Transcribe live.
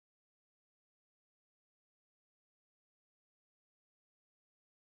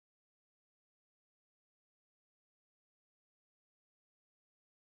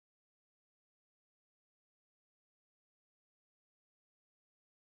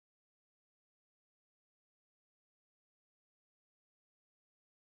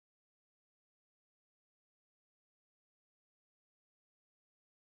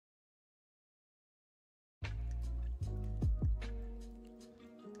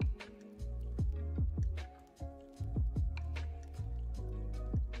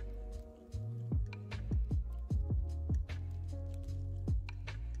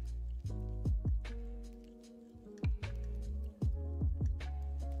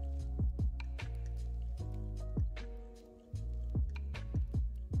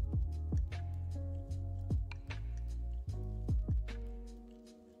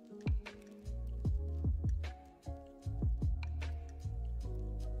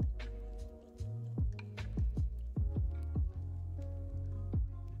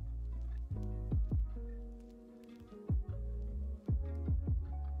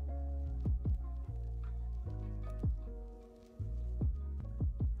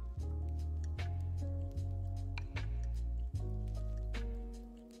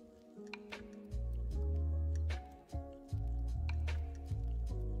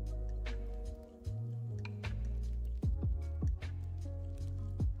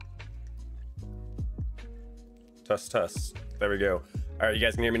Test. There we go. All right, you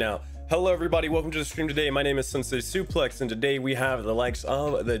guys can hear me now. Hello, everybody. Welcome to the stream today. My name is SenseiSuplex, and today we have the likes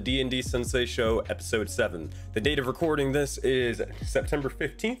of the D&D Sensei Show, Episode 7. The date of recording this is September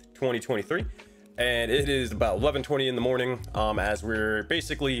 15th, 2023, and it is about 11:20 in the morning, as we're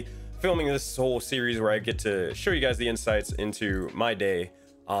basically filming this whole series where I get to show you guys the insights into my day,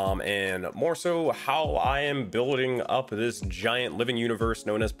 and more so how I am building up this giant living universe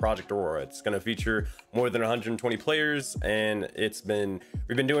known as Project Aurora. It's going to feature more than 120 players, and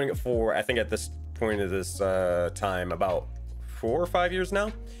we've been doing it for, I think at this point of this time, about 4 or 5 years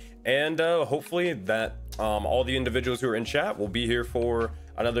now, and hopefully that all the individuals who are in chat will be here for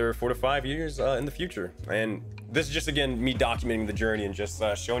another 4 to 5 years in the future. And this is just, again, me documenting the journey and just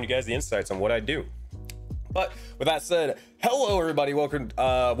showing you guys the insights on what I do. But with that said, hello everybody, welcome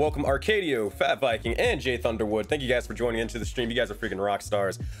Arcadio, Fat Viking, and Jay Thunderwood. Thank you guys for joining into the stream. You guys are freaking rock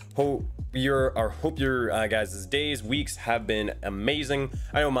stars. Hope your guys' days, weeks have been amazing.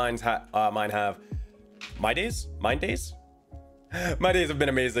 I know my days have been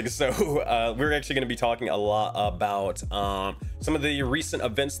amazing. So we're actually going to be talking a lot about some of the recent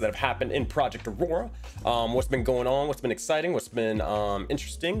events that have happened in Project Aurora, what's been going on, what's been exciting, what's been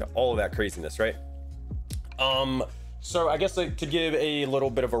interesting, all of that craziness, right? So I guess to give a little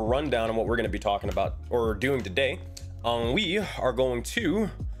bit of a rundown on what we're going to be talking about or doing today, we are going to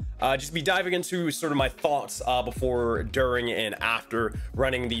just be diving into sort of my thoughts before, during, and after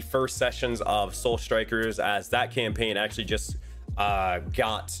running the first sessions of Soul Strikers, as that campaign actually just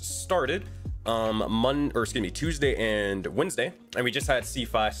got started Tuesday and Wednesday, and we just had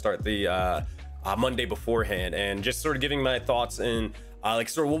C5 start the Monday beforehand, and just sort of giving my thoughts and like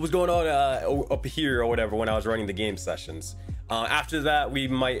sort of what was going on up here or whatever when I was running the game sessions. After that, we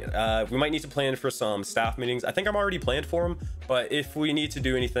might need to plan for some staff meetings. I think I'm already planned for them, but if we need to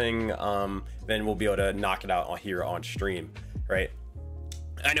do anything, then we'll be able to knock it out here on stream, right?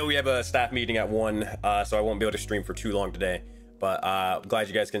 I know we have a staff meeting at 1, so I won't be able to stream for too long today, but I'm glad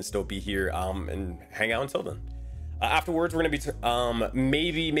you guys can still be here and hang out until then. Afterwards, we're going to be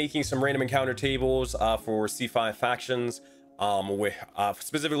maybe making some random encounter tables for C5 factions,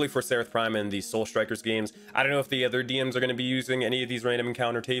 specifically for Seraph Prime and the Soul Strikers games. I don't know if the other DMs are going to be using any of these random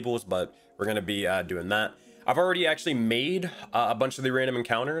encounter tables, but we're going to be doing that. I've already actually made a bunch of the random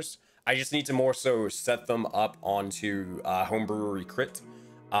encounters. I just need to more so set them up onto Homebrewery Crit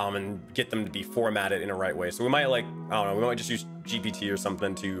and get them to be formatted in a right way. So we might, like, I don't know, we might just use GPT or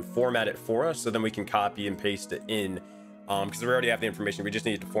something to format it for us, so then we can copy and paste it in, because we already have the information. We just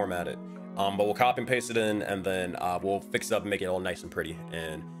need to format it. But we'll copy and paste it in, and then we'll fix it up and make it all nice and pretty,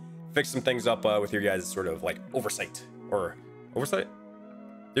 and fix some things up with your guys' sort of like oversight, your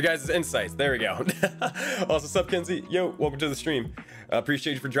guys' insights. There we go. Also, sup Kenzie, yo, welcome to the stream.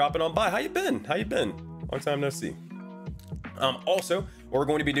 Appreciate you for dropping on by. How you been? Long time no see. Also, what we're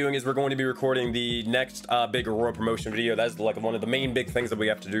going to be doing is we're going to be recording the next big Aurora promotion video. That's like one of the main big things that we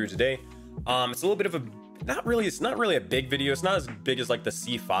have to do today. It's a little bit of a it's not really a big video. It's not as big as like the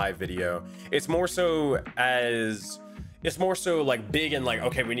C5 video. It's more so like big and like,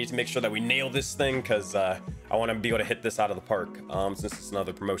 okay, we need to make sure that we nail this thing, because I want to be able to hit this out of the park, since it's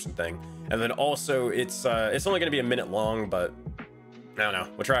another promotion thing. And then also it's only going to be a minute long, but I don't know,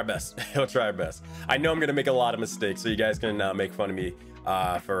 we'll try our best. We'll try our best. I know I'm going to make a lot of mistakes, so you guys can make fun of me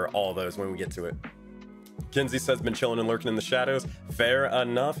for all those when we get to it. Kenzie says, been chilling and lurking in the shadows. Fair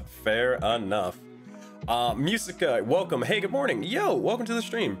enough, fair enough. Musica, welcome. Hey, good morning. Yo, welcome to the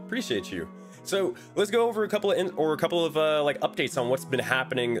stream. Appreciate you. So let's go over a couple of like updates on what's been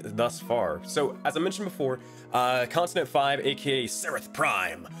happening thus far. So as I mentioned before, Continent 5, aka Seraph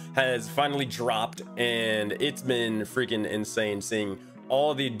Prime, has finally dropped, and it's been freaking insane seeing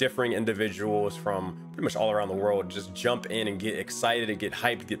all the differing individuals from pretty much all around the world just jump in and get excited and get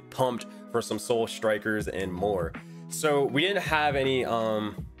hyped, get pumped for some Soul Strikers and more. So we didn't have any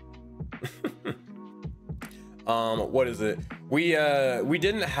what is it? We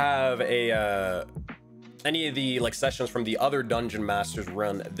didn't have any of the like sessions from the other Dungeon Masters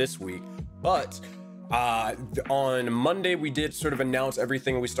run this week, but on Monday we did sort of announce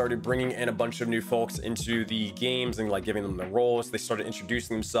everything. We started bringing in a bunch of new folks into the games and like giving them the roles. They started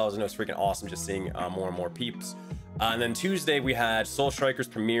introducing themselves, and it was freaking awesome just seeing more and more peeps. And then Tuesday we had Soul Strikers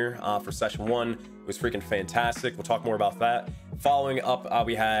premiere for session 1. It was freaking fantastic. We'll talk more about that. Following up,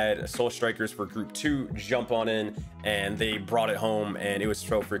 we had Soul Strikers for group 2 jump on in, and they brought it home, and it was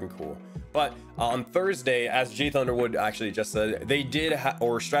so freaking cool. But on Thursday, as Jay Thunderwood actually just said, they did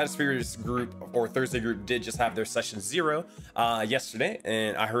or Stratosphere's group or Thursday group did just have their session 0 yesterday,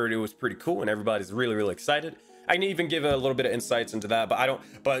 and I heard it was pretty cool, and everybody's really excited. I can even give a little bit of insights into that,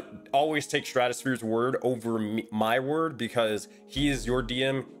 but always take Stratosphere's word over my word, because he is your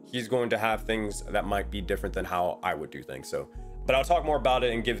DM. He's going to have things that might be different than how I would do things. So, but I'll talk more about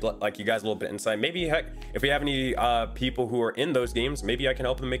it and give like you guys a little bit of insight. Maybe heck, if we have any people who are in those games, maybe I can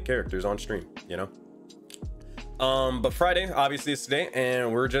help them make characters on stream, you know. But Friday obviously is today,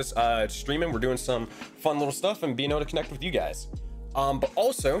 and we're just streaming. We're doing some fun little stuff and being able to connect with you guys. But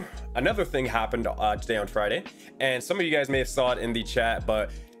also another thing happened today on Friday, and some of you guys may have saw it in the chat,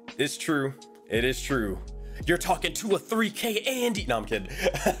 but it's true. It is true. You're talking to a 3K Andy. No, I'm kidding.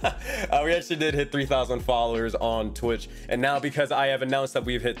 We actually did hit 3,000 followers on Twitch, and now because I have announced that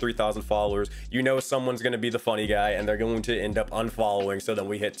we've hit 3,000 followers, you know someone's going to be the funny guy, and they're going to end up unfollowing. So then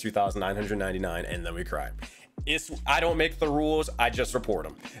we hit 2,999, and then we cry. I don't make the rules, I just report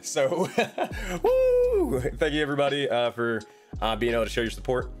them. So woo! Thank you everybody for being able to show your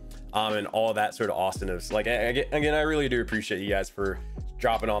support and all that sort of awesomeness. Like again, I really do appreciate you guys for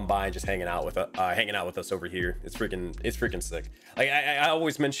dropping on by and just hanging out with us over here. It's freaking sick. Like I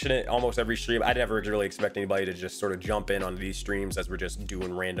always mention it almost every stream. I never really expect anybody to just sort of jump in on these streams as we're just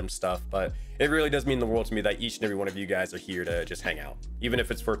doing random stuff, but it really does mean the world to me that each and every one of you guys are here to just hang out, even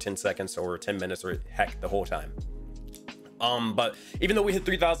if it's for 10 seconds or 10 minutes or heck the whole time. But even though we hit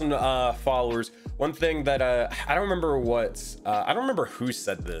 3,000 followers, one thing that I don't remember who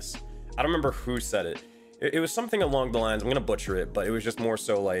said this. I don't remember who said it. It was something along the lines, I'm gonna butcher it, but it was just more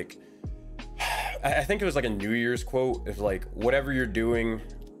so like, I think it was like a New Year's quote. It's like, whatever you're doing,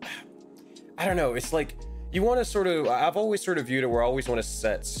 I don't know. It's like, you want to sort of, I've always sort of viewed it where I always want to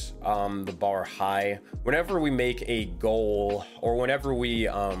set the bar high. Whenever we make a goal, or whenever we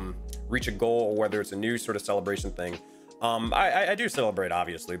reach a goal, or whether it's a new sort of celebration thing, I do celebrate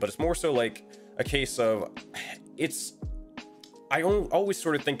obviously, but it's more so like a case of, I always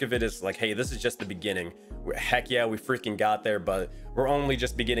sort of think of it as like, hey, this is just the beginning. Heck yeah, we freaking got there, but we're only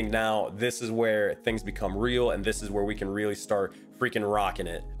just beginning now. This is where things become real, and this is where we can really start freaking rocking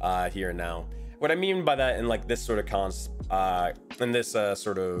it here and now. What I mean by that in like this sort of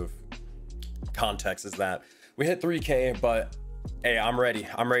sort of context is that we hit 3K, but hey, I'm ready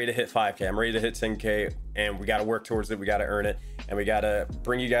to hit 5K. I'm ready to hit 10K, and we got to work towards it. We got to earn it, and we got to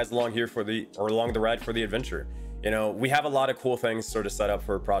bring you guys along here along the ride for the adventure. You know, we have a lot of cool things sort of set up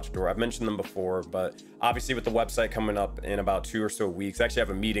for Project Aurora. I've mentioned them before, but obviously with the website coming up in about 2 or so weeks, I actually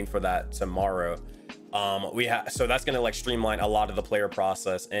have a meeting for that tomorrow. So that's going to like streamline a lot of the player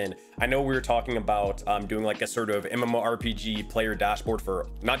process. And I know we were talking about doing like a sort of MMORPG player dashboard for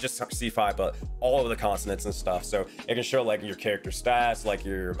not just C5, but all of the continents and stuff. So it can show like your character stats, like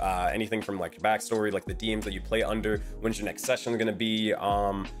your anything from like backstory, like the DMs that you play under, when's your next session going to be,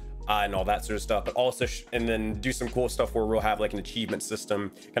 and all that sort of stuff, but also and then do some cool stuff where we'll have like an achievement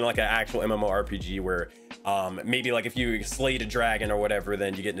system, kind of like an actual MMORPG where maybe like if you slayed a dragon or whatever,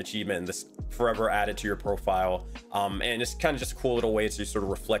 then you get an achievement and this forever added to your profile. And it's kind of just a cool little way to sort of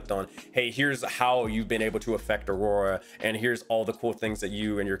reflect on, hey, here's how you've been able to affect Aurora, and here's all the cool things that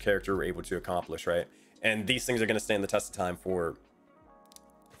you and your character were able to accomplish, right? And these things are going to stand the test of time for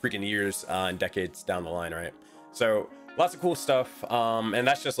freaking years and decades down the line, right? So lots of cool stuff, and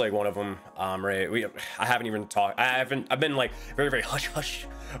that's just like one of them, right? I haven't even talked. I've been like very hush hush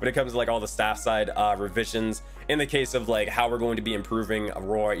when it comes to like all the staff side revisions in the case of like how we're going to be improving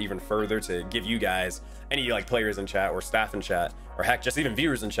Aurora even further to give you guys, any like players in chat or staff in chat, or heck, just even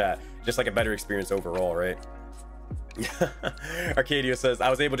viewers in chat, just like a better experience overall, right? Arcadia says, I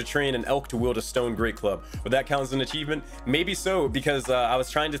was able to train an elk to wield a stone great club. Would that count as an achievement? Maybe so, because I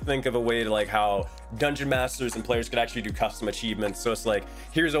was trying to think of a way to like how dungeon masters and players could actually do custom achievements. So it's like,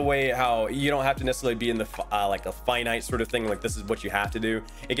 here's a way how you don't have to necessarily be in the like a finite sort of thing, like this is what you have to do.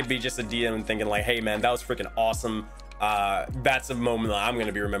 It could be just a DM thinking like, hey man, that was freaking awesome. That's a moment that I'm going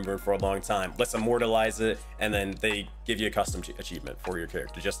to be remembered for a long time. Let's immortalize it, and then they give you a custom achievement for your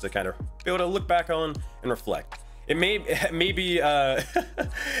character just to kind of be able to look back on and reflect. It maybe I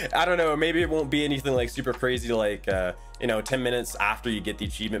don't know, maybe it won't be anything like super crazy, like you know, 10 minutes after you get the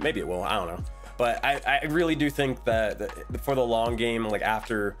achievement. Maybe it will, I don't know. But I really do think that for the long game, like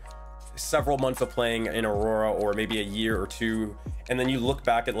after several months of playing in Aurora, or maybe a year or two, and then you look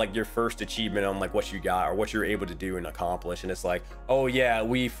back at like your first achievement on like what you got or what you're able to do and accomplish, and it's like, oh yeah,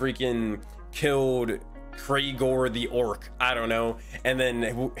 we freaking killed Kragor the orc, I don't know, and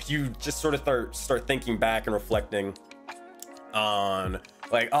then you just sort of start thinking back and reflecting on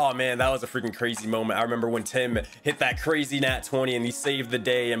Like, oh man, that was a freaking crazy moment. I remember when Tim hit that crazy nat 20 and he saved the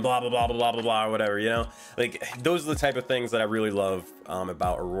day and blah blah blah blah blah blah blah or whatever, you know. Like, those are the type of things that I really love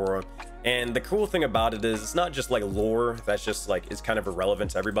about Aurora. And the cool thing about it is it's not just like lore that's just like is kind of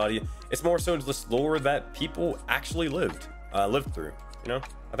irrelevant to everybody. It's more so just lore that people actually lived through, you know.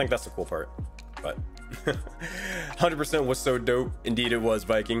 I think that's the cool part. But 100% was so dope. Indeed it was,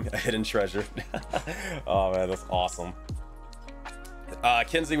 Viking. A hidden treasure. Oh man, that's awesome.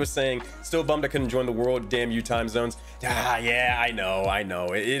 Kinsley was saying, still bummed I couldn't join the world. Damn you time zones. Yeah, I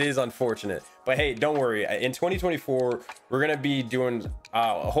know. It is unfortunate. But hey, don't worry. In 2024, we're going to be doing,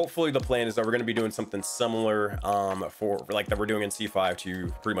 hopefully the plan is that we're going to be doing something similar for like that we're doing in C5 to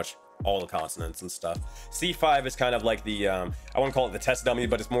pretty much all the continents and stuff. C5 is kind of like the, I wouldn't call it the test dummy,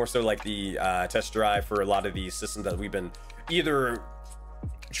 but it's more so like the test drive for a lot of these systems that we've been either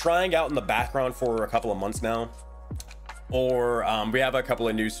trying out in the background for a couple of months now, or we have a couple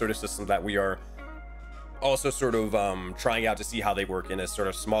of new sort of systems that we are also sort of trying out to see how they work in a sort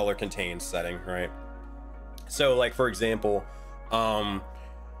of smaller contained setting, right? So like, for example,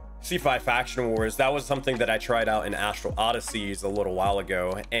 C5 Faction Wars, that was something that I tried out in Astral Odysseys a little while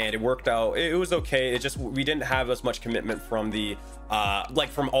ago, and it worked out. It was okay. It just, we didn't have as much commitment from the like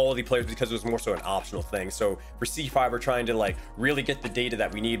from all of the players because it was more so an optional thing. So for C5, we're trying to like really get the data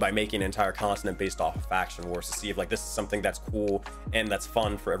that we need by making an entire continent based off of Faction Wars to see if like this is something that's cool and that's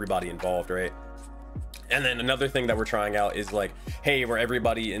fun for everybody involved, right? And then another thing that we're trying out is like, hey, where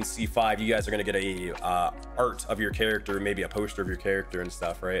everybody in C5, you guys are going to get a art of your character, maybe a poster of your character and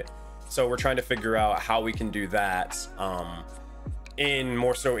stuff, right? So we're trying to figure out how we can do that in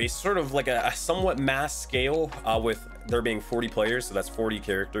more so a sort of like a somewhat mass scale with there being 40 players. So that's 40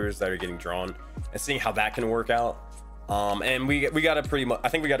 characters that are getting drawn and seeing how that can work out. And we got a pretty much, I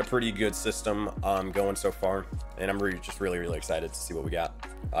think we got a pretty good system going so far. And I'm just really excited to see what we got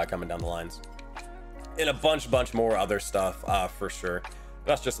coming down the lines. And a bunch more other stuff for sure.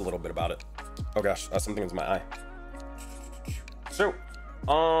 That's just a little bit about it. Oh gosh, something was in my eye. So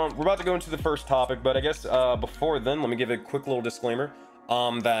we're about to go into the first topic, but I guess before then, let me give a quick little disclaimer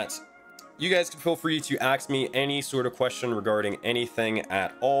that you guys can feel free to ask me any sort of question regarding anything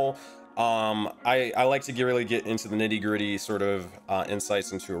at all. I like to really get into the nitty-gritty sort of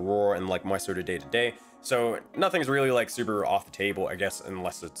insights into Aurora and like my sort of day-to-day. So nothing's really like super off the table, I guess,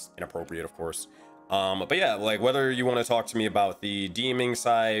 unless it's inappropriate, of course. But yeah, like whether you want to talk to me about the DMing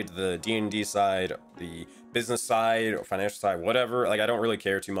side, the D&D side, the business side or financial side, whatever, like I don't really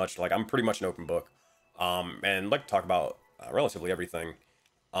care too much. Like I'm pretty much an open book, and like to talk about relatively everything,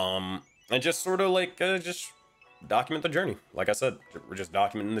 and just sort of like just document the journey. Like I said, we're just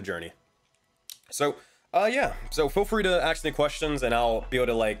documenting the journey. So yeah, so feel free to ask me questions and I'll be able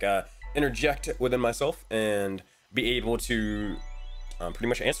to like interject within myself and be able to pretty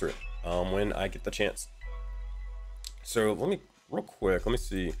much answer it when I get the chance. So let me real quick, let me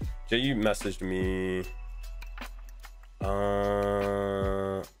see. Jay, you messaged me.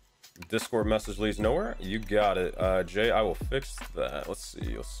 Discord message leads nowhere. You got it. Jay, I will fix that. Let's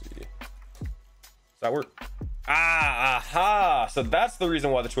see. Does that work? Aha! So that's the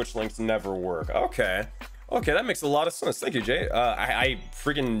reason why the Twitch links never work. Okay, that makes a lot of sense. Thank you, Jay. I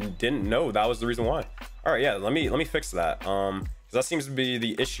freaking didn't know that was the reason why. All right, yeah. Let me fix that. Because that seems to be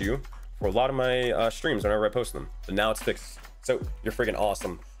the issue for a lot of my streams whenever I post them. But now it's fixed. So you're freaking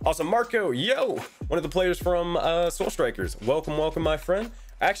awesome. Awesome, Marco. Yo, one of the players from Soul Strikers. Welcome, my friend.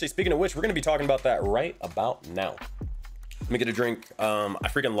 Actually, speaking of which, we're gonna be talking about that right about now. Let me get a drink. I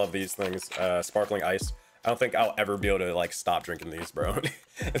freaking love these things. Sparkling ice. I don't think I'll ever be able to like stop drinking these, bro.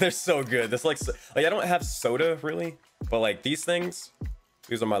 They're so good. This like I don't have soda really, but like these things,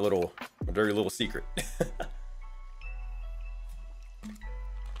 these are my dirty little secret.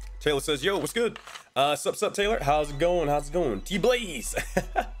 Taylor says, yo, what's good? Sup, Taylor? How's it going? T-Blaze.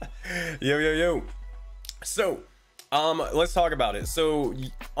 Yo. So, let's talk about it. So,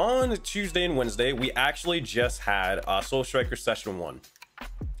 on Tuesday and Wednesday, we actually just had Soul Striker Session 1.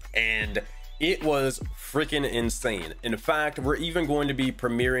 And it was freaking insane. In fact, we're even going to be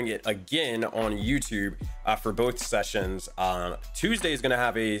premiering it again on YouTube for both sessions. Tuesday is going to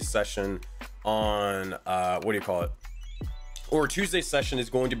have a session on, what do you call it? Or Tuesday's session is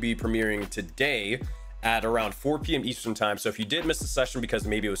going to be premiering today at around 4 p.m. Eastern time. So if you did miss the session because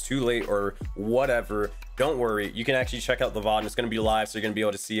maybe it was too late or whatever, don't worry. You can actually check out the VOD and it's going to be live. So you're going to be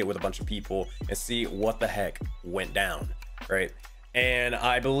able to see it with a bunch of people and see what the heck went down, right? And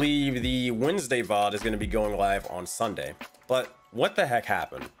I believe the Wednesday VOD is going to be going live on Sunday. But what the heck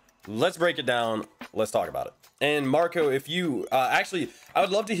happened? Let's break it down. Let's talk about it. And Marco, if you actually, I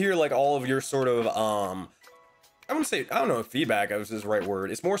would love to hear like all of your sort of I wouldn't say, I don't know if feedback is the right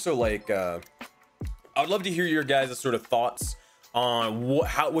word. It's more so like, I would love to hear your guys' sort of thoughts on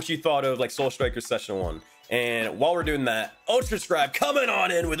what you thought of like Soul Strikers Session 1. And while we're doing that, Ultra Scribe coming on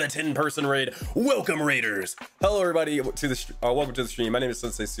in with a 10-person raid. Welcome, raiders. Hello, everybody, to the welcome to the stream. My name is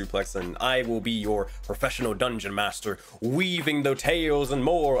SenseiSuplex, and I will be your professional dungeon master, weaving the tales and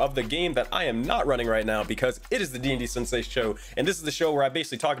more of the game that I am not running right now because it is the D&D Sensei show, and this is the show where I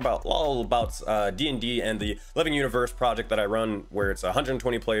basically talk about all about D&D and the Living Universe project that I run, where it's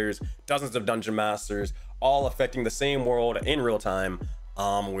 120 players, dozens of dungeon masters, all affecting the same world in real time.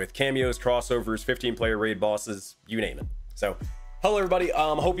 With cameos, crossovers, 15-player raid bosses, you name it. So, hello everybody.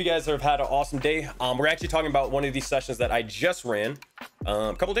 Hope you guys have had an awesome day. We're actually talking about one of these sessions that I just ran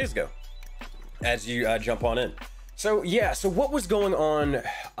a couple days ago. As you jump on in. So yeah. So what was going on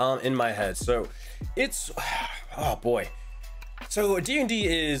in my head? So it's oh boy. So D&D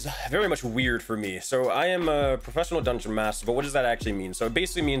is very much weird for me. So I am a professional dungeon master, but what does that actually mean? So it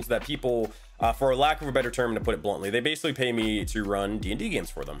basically means that people, for lack of a better term to put it bluntly, they basically pay me to run D&D games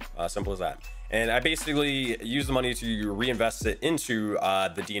for them. Simple as that. And I basically use the money to reinvest it into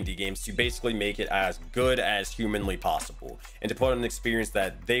the D&D games to basically make it as good as humanly possible, and to put on an experience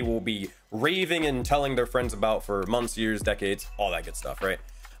that they will be raving and telling their friends about for months, years, decades, all that good stuff, right?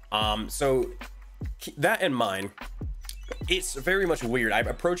 So keep that in mind. It's very much weird. I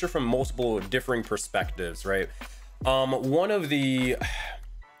approach it from multiple differing perspectives, right? One of the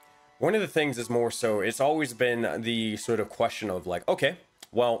things is more so, it's always been the sort of question of like, okay,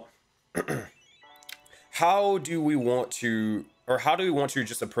 well, how do we want to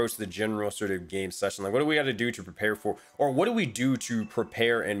just approach the general sort of game session? Like, what do we got to do to prepare for, or what do we do to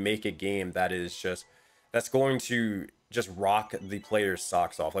prepare and make a game that is that's going to just rock the players'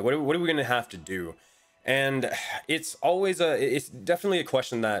 socks off? Like, what are we going to have to do? And it's definitely a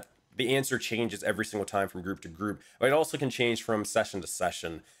question that the answer changes every single time from group to group, but it also can change from session to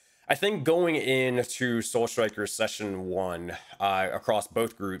session. I think going into Soul Strikers Session 1 across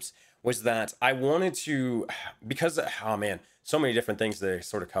both groups was that I wanted to, because, oh man, so many different things to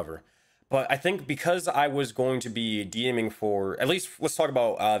sort of cover. But I think because I was going to be DMing for, at least let's talk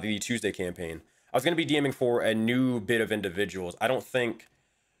about the Tuesday campaign. I was going to be DMing for a new bit of individuals. I don't think,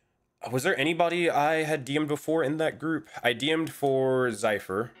 was there anybody I had DM'd before in that group? I DM'd for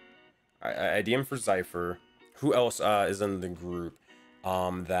Zypher. I DM'd for Zypher. Who else is in the group? Oh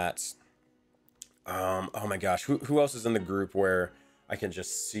my gosh, who else is in the group where I can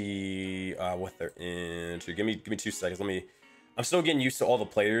just see what they're into? Give me 2 seconds. I'm still getting used to all the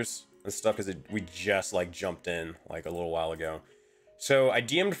players and stuff because we just like jumped in like a little while ago. So I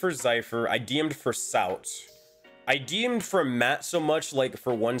DM'd for Zypher. I DM'd for Sout. I DM'd for Matt so much like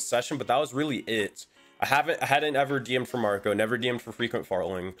for one session, but that was really it. I hadn't ever DM'd for Marco, never DM'd for Frequent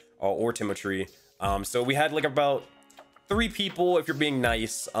Fartling or Timotry. So we had like about 3 people, if you're being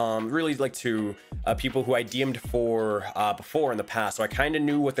nice, really like 2 people who I DM'd for before in the past, so I kind of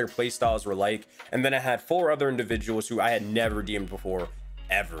knew what their playstyles were like. And then I had 4 other individuals who I had never DM'd before,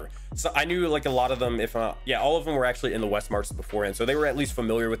 ever. So I knew like a lot of them, if yeah, all of them were actually in the West Marches beforehand, so they were at least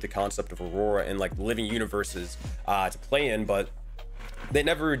familiar with the concept of Aurora and like living universes to play in, but they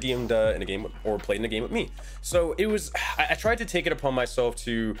never DM'd in a game or played in a game with me. So it was, I tried to take it upon myself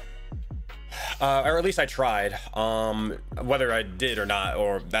to, or at least I tried, whether I did or not,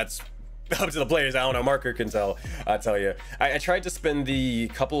 or that's up to the players. I don't know, Marco can tell you. I tried to spend the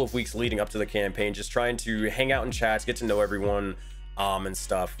couple of weeks leading up to the campaign just trying to hang out in chats, get to know everyone, and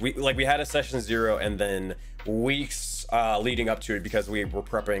stuff. We had a session 0 and then weeks leading up to it because we were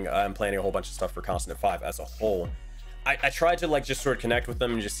prepping and planning a whole bunch of stuff for Constant 5 as a whole. I tried to like just sort of connect with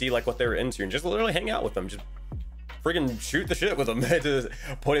them and just see like what they were into and just literally hang out with them, just friggin' shoot the shit with them, to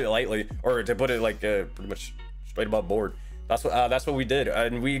put it lightly, or to put it like pretty much straight above board. That's what we did,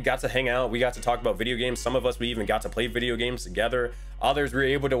 and we got to hang out. We got to talk about video games. Some of us, we even got to play video games together. Others, we were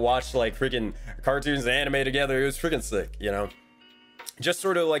able to watch like freaking cartoons and anime together. It was freaking sick, you know. Just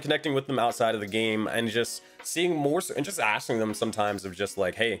sort of like connecting with them outside of the game and just seeing more, and just asking them sometimes of just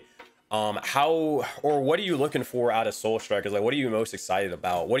like, hey, how, or what are you looking for out of Soul Strikers? Like, what are you most excited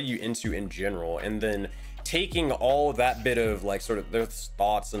about? What are you into in general? And then taking all that bit of like sort of their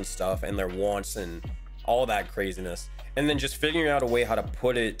thoughts and stuff and their wants and all that craziness, and then just figuring out a way how to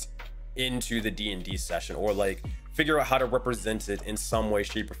put it into the D&D session, or like figure out how to represent it in some way,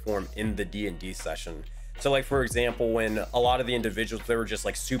 shape, or form in the D&D session. So like, for example, when a lot of the individuals, they were just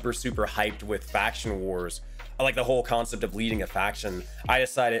like super hyped with faction wars, like the whole concept of leading a faction, I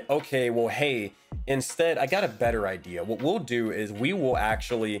decided, okay, well, hey, instead I got a better idea. What we'll do is we will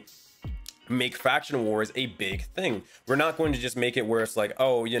actually make faction wars a big thing. We're not going to just make it where it's like,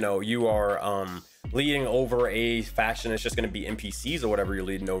 oh, you know, you are leading over a faction that's just going to be NPCs or whatever you're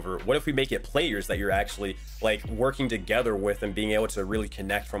leading over? What if we make it players that you're actually like working together with and being able to really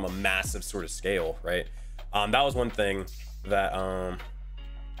connect from a massive sort of scale, right? That was one thing that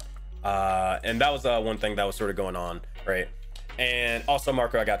and that was one thing that was sort of going on, right? And also,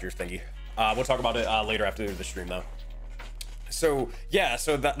 Marco, I got your thingy. We'll talk about it later after the stream though. So yeah,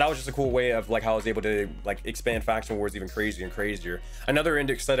 so that was just a cool way of like how I was able to like expand faction wars even crazier and crazier. Another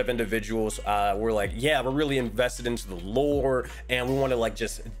set of individuals were like, yeah, we're really invested into the lore and we want to like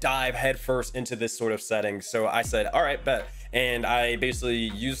just dive headfirst into this sort of setting. So I said, all right, bet. And I basically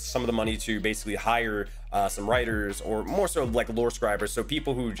used some of the money to basically hire some writers, or more so like lore scribers, so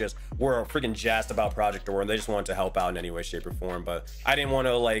people who just were freaking jazzed about Project Aurora and they just wanted to help out in any way, shape, or form. But I didn't want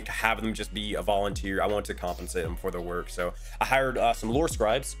to like have them just be a volunteer. I wanted to compensate them for their work. So I hired some lore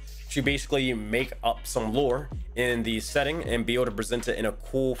scribes to basically make up some lore in the setting and be able to present it in a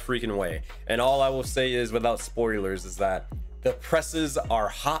cool freaking way. And all I will say is, without spoilers, is that the presses are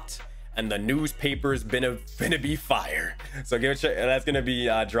hot and the newspaper's gonna be fire. So give it a check. That's gonna be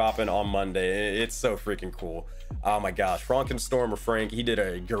dropping on Monday. It's so freaking cool. Oh my gosh, Frankenstorm or Frank, he did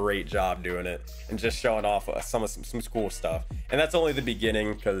a great job doing it and just showing off some cool stuff. And that's only the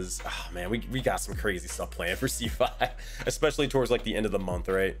beginning, because oh man, we got some crazy stuff planned for C5, especially towards like the end of the month,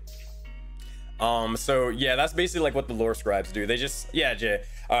 right? So yeah, that's basically like what the lore scribes do. They just, yeah, Jay,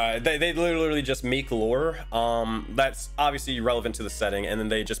 they literally just make lore that's obviously relevant to the setting, and then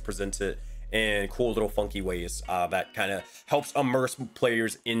they just present it in cool little funky ways that kind of helps immerse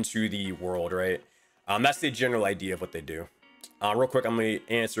players into the world, right? That's the general idea of what they do. Real quick, I'm gonna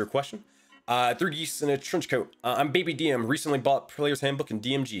answer a question. 3 geese in a trench coat. I'm Baby DM, recently bought Player's Handbook in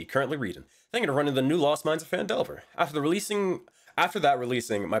DMG, currently reading. Thinking of running the new Lost Mines of Phandelver. After that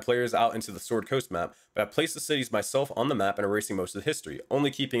releasing, my players out into the Sword Coast map, but I placed the cities myself on the map and erasing most of the history, only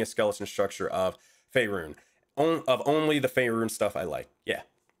keeping a skeleton structure of Faerun, of only the Faerun stuff I like. Yeah.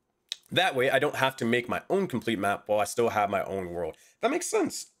 That way, I don't have to make my own complete map while I still have my own world. That makes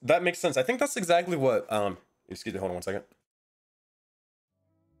sense. That makes sense. I think that's exactly what, excuse me, hold on one second.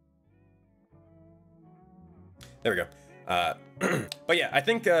 There we go. But yeah, I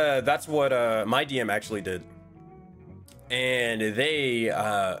think that's what my DM actually did. And they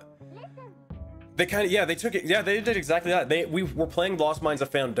kind of, yeah, they took it, yeah, they did exactly that. We were playing Lost Mines of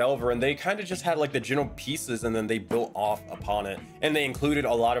Phandelver, and they kind of just had like the general pieces, and then they built off upon it, and they included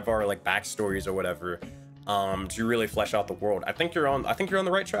a lot of our like backstories or whatever to really flesh out the world. I think you're on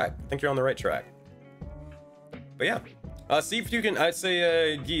the right track. I think you're on the right track. But yeah, see if you can, I'd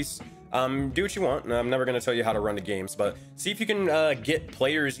say Geese, do what you want. I'm never going to tell you how to run the games, but see if you can get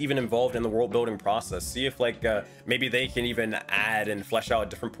players even involved in the world building process. See if like maybe they can even add and flesh out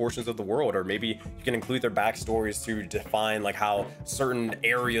different portions of the world, or maybe you can include their backstories to define like how certain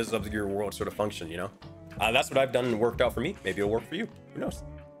areas of your world sort of function, you know? That's what I've done and worked out for me. Maybe it'll work for you. Who knows?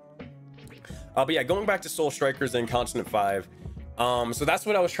 But yeah, going back to Soul Strikers and Continent 5. So that's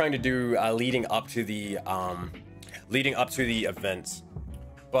what I was trying to do leading up to the event.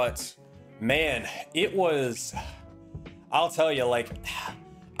 But man, it was, I'll tell you, like,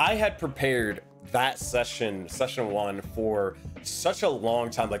 I had prepared that session 1 for such a long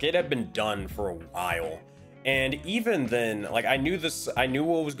time. Like, it had been done for a while, and even then, like, I knew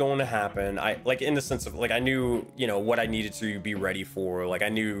what was going to happen. I, like, in the sense of like, I knew, you know, what I needed to be ready for. Like, I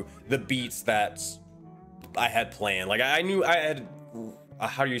knew the beats that I had planned. Like, I knew I had,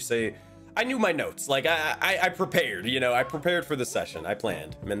 how do you say, I knew my notes. Like I prepared, you know, I prepared for the session. I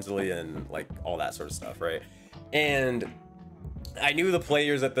planned mentally and like all that sort of stuff, right? And I knew the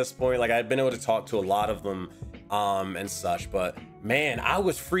players at this point. Like, I'd been able to talk to a lot of them and such, but man, I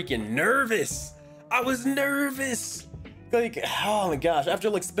was freaking nervous. I was nervous. Like, oh my gosh, after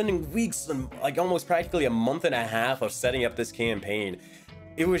like spending weeks and like almost practically a month and a half of setting up this campaign,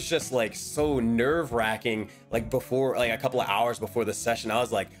 it was just like so nerve-wracking. Like, before, like a couple of hours before the session, I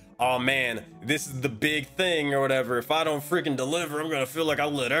was like, oh man, this is the big thing or whatever. If I don't freaking deliver, I'm gonna feel like I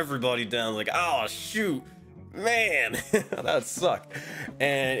let everybody down. Like, oh shoot, man, that would suck.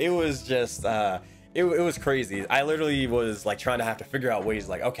 And it was just, it was crazy. I literally was like trying to have to figure out ways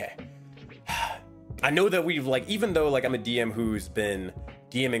like, okay, I know that we've like, even though like I'm a DM who's been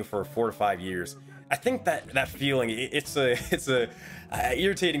DMing for 4 to 5 years, I think that feeling, it's a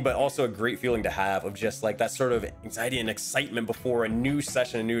irritating but also a great feeling to have, of just like that sort of anxiety and excitement before a new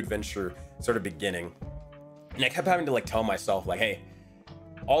session, a new adventure sort of beginning. And I kept having to like tell myself like, hey,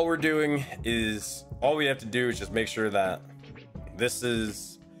 all we have to do is just make sure that this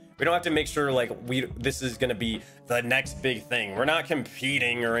is We don't have to make sure like this is gonna be the next big thing. We're not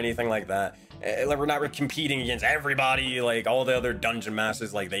competing or anything like that. Like we're not competing against everybody, like all the other dungeon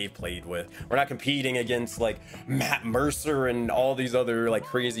masters like they've played with. We're not competing against like Matt Mercer and all these other like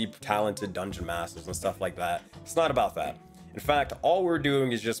crazy talented dungeon masters and stuff like that. It's not about that. In fact, all we're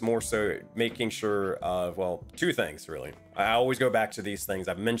doing is just more so making sure of, well, two things really. I always go back to these things.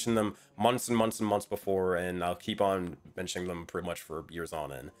 I've mentioned them months and months and months before, and I'll keep on mentioning them pretty much for years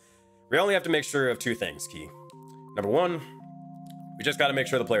on end. We only have to make sure of two things, key. Number one, we just got to make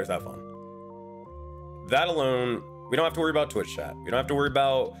sure the players have fun. That alone, we don't have to worry about Twitch chat. We don't have to worry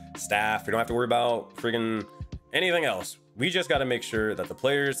about staff. We don't have to worry about friggin' anything else. We just got to make sure that the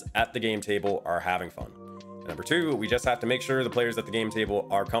players at the game table are having fun. And number two, we just have to make sure the players at the game table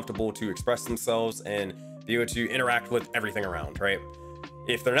are comfortable to express themselves and be able to interact with everything around, right?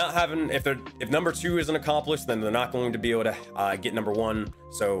 If they're not having, if number two isn't accomplished, then they're not going to be able to get number one.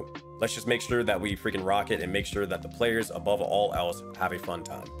 So let's just make sure that we freaking rock it and make sure that the players above all else have a fun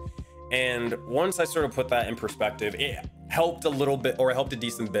time. And once I sort of put that in perspective, it helped a little bit, or it helped a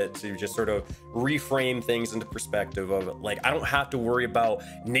decent bit to just sort of reframe things into perspective of like, I don't have to worry about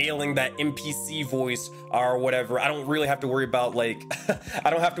nailing that NPC voice or whatever. I don't really have to worry about like, I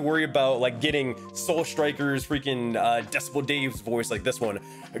don't have to worry about like getting Soul Striker's freaking Decibel Dave's voice like this one.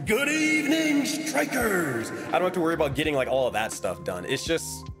 Good evening, Strikers. I don't have to worry about getting like all of that stuff done. It's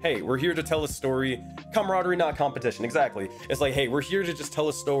just, hey, we're here to tell a story. Camaraderie, not competition. Exactly. It's like, hey, we're here to just tell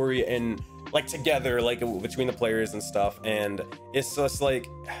a story and like together, like between the players and stuff. And it's just like,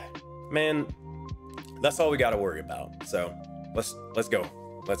 man, that's all we got to worry about. So let's go.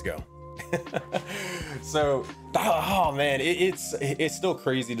 So, oh man, it's still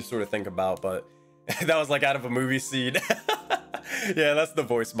crazy to sort of think about, but that was like out of a movie scene. Yeah, that's the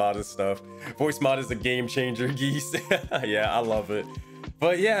voice mod and stuff. Voice mod is a game changer, geese. Yeah, I love it.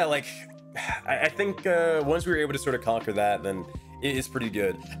 But yeah, like, I think once we were able to sort of conquer that, then it is pretty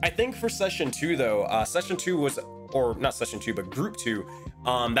good. I think for session 2 though, session 2 was, or not session 2, but group 2,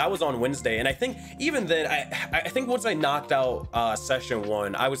 that was on Wednesday. And I think even then, I think once I knocked out session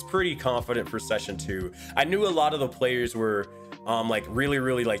 1, I was pretty confident for session 2. I knew a lot of the players were like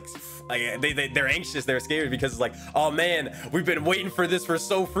really like they're anxious, they're scared because it's like, oh man, we've been waiting for this for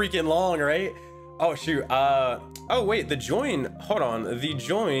so freaking long, right? Oh shoot, oh wait, the join, hold on, the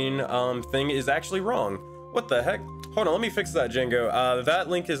join thing is actually wrong. What the heck? Hold on, let me fix that, Django. That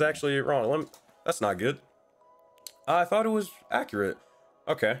link is actually wrong. That's not good. I thought it was accurate.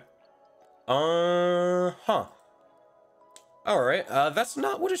 Okay. Huh. All right, that's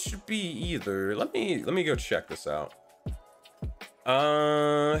not what it should be either. Let me go check this out.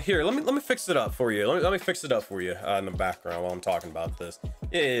 Here, let me fix it up for you. Let me fix it up for you in the background while I'm talking about this.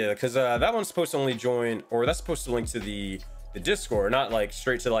 Yeah, because that one's supposed to only join, or that's supposed to link to the Discord, not like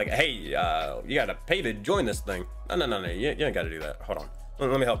straight to like, hey, you gotta pay to join this thing. No, you ain't gotta do that. Hold on,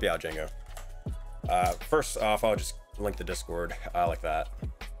 let me help you out, Django. First off, I'll just link the Discord like that.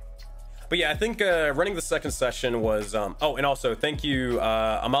 But yeah, I think running the second session was oh, and also thank you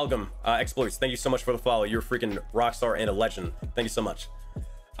Amalgam Exploits, thank you so much for the follow. You're a freaking rock star and a legend. Thank you so much.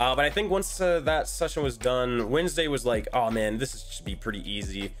 But I think once that session was done, Wednesday was like, oh man, this should be pretty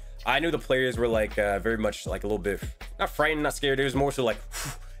easy. I knew the players were like very much like a little bit not frightened, not scared. It was more so like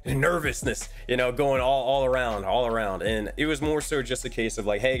nervousness, you know, going all around. And it was more so just a case of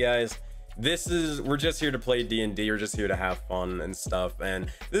like, hey guys, we're just here to play D&D. We're just here to have fun and stuff.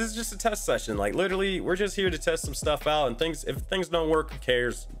 And this is just a test session. Like literally, we're just here to test some stuff out. And if things don't work, who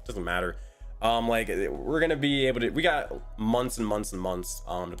cares? It doesn't matter. Like we're gonna be able to. We got months and months and months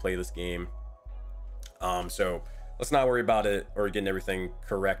to play this game. So let's not worry about it or getting everything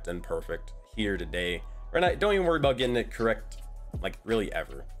correct and perfect here today. Don't even worry about getting it correct, like really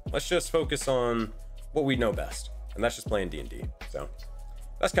ever. Let's just focus on what we know best, and that's just playing D&D. So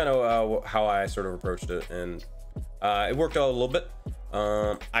that's kind of how I sort of approached it, and it worked out a little bit.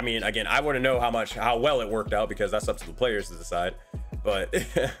 I mean, again, I wouldn't know how well it worked out because that's up to the players to decide. But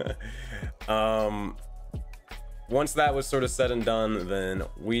once that was sort of said and done, then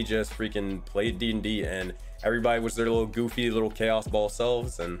we just freaking played D&D, and everybody was their little goofy little chaos ball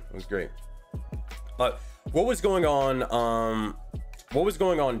selves, and it was great. But what was going on? What was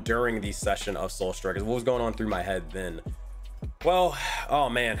going on during the session of Soul Strikers? What was going on through my head then? Well, oh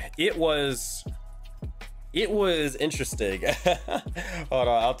man, it was interesting. Hold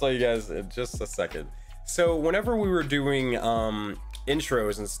on, I'll tell you guys in just a second. So whenever we were doing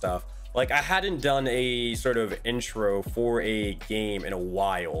intros and stuff, like I hadn't done a sort of intro for a game in a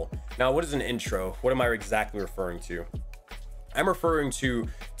while. Now, what is an intro? What am I exactly referring to? I'm referring to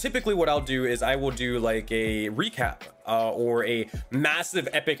typically what I'll do is I will do like a recap or a massive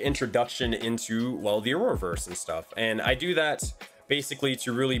epic introduction into, well, the Auroraverse and stuff. And I do that basically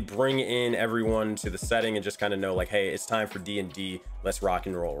to really bring in everyone to the setting and just kind of know like, hey, it's time for D&D, let's rock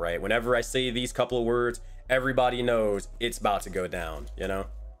and roll, right? Whenever I say these couple of words, everybody knows it's about to go down, you know?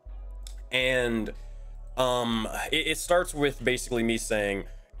 And it starts with basically me saying,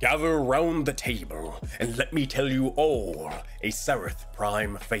 gather round the table, and let me tell you all a Seraph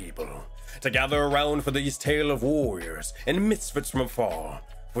Prime fable. To gather around for these tale of warriors and misfits from afar.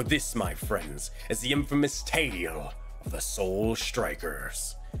 For this, my friends, is the infamous tale of the Soul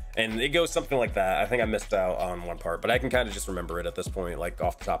Strikers. And it goes something like that. I think I missed out on one part, but I can kind of just remember it at this point, like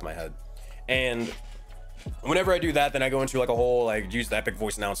off the top of my head. And whenever I do that, then I go into like a whole, like, use the epic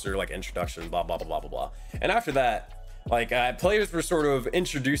voice announcer, like introduction, blah, blah, blah, blah, blah, blah. And after that, like players were sort of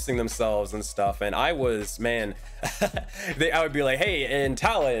introducing themselves and stuff, and I was, man, I would be like, hey, and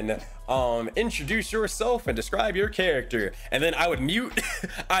Talon, introduce yourself and describe your character, and then I would mute.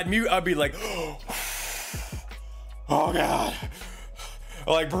 I'd be like, oh god,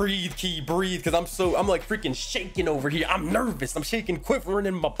 like breathe, Key, breathe, because I'm like freaking shaking over here. I'm nervous, I'm shaking, quivering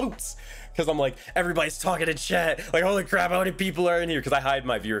in my boots, because I'm like, everybody's talking in chat, like, holy crap, how many people are in here? Because I hide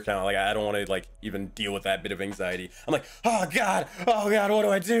my viewer count, like I don't want to like even deal with that bit of anxiety. I'm like, oh god, what do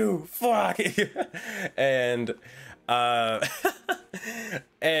I do? Fuck. And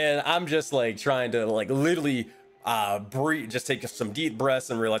and I'm just like trying to like literally breathe, just take some deep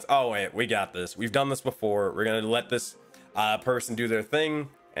breaths and realize, oh wait, we got this, we've done this before. We're gonna let this person do their thing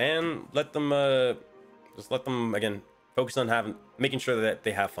and let them just let them again focus on making sure that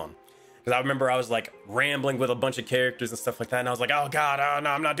they have fun. Because I remember I was like rambling with a bunch of characters and stuff like that, and I was like, oh god, oh no,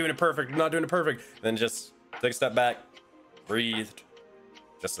 I'm not doing it perfect, I'm not doing it perfect. Then just take a step back, breathed,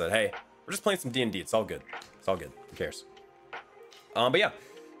 just said, hey, we're just playing some D&D, it's all good, it's all good, who cares? But yeah,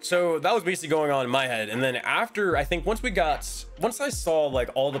 so that was basically going on in my head. And then after, I think once I saw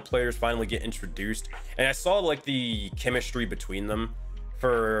like all the players finally get introduced, and I saw like the chemistry between them,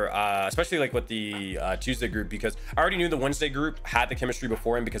 for especially like with the Tuesday group, because I already knew the Wednesday group had the chemistry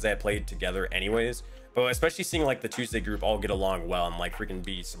before him because they had played together anyways, but especially seeing like the Tuesday group all get along well and like freaking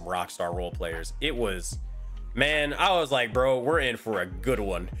be some rock star role players, it was, man, I was like, bro, we're in for a good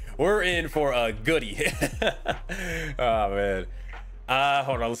one, we're in for a goodie. Oh man.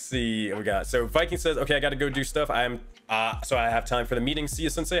 Hold on, let's see what we got. So Viking says, okay, I gotta go do stuff. So I have time for the meeting. See you,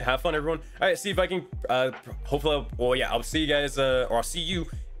 Sensei. Have fun, everyone. All right, see you, Viking. Hopefully, well, yeah, I'll see you guys, or I'll see you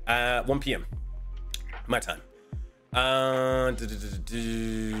at 1 p.m. my time.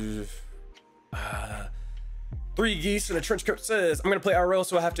 3 Geese in a Trench Coat says, I'm gonna play RL,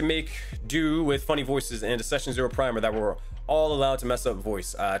 so I have to make do with funny voices and a Session 0 primer that we're all allowed to mess up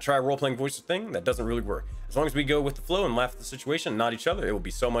voice. Try a role-playing voice thing that doesn't really work. As long as we go with the flow and laugh at the situation, not each other, it will be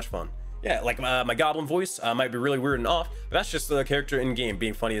so much fun. Yeah, like my goblin voice might be really weird and off, but that's just the character in game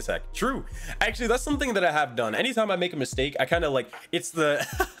being funny as heck. True. Actually, that's something that I have done. Anytime I make a mistake, I kind of like, it's the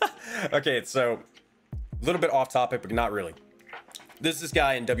okay, so a little bit off topic, but not really. There's this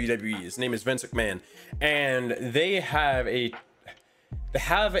guy in WWE, his name is Vince McMahon, and they have a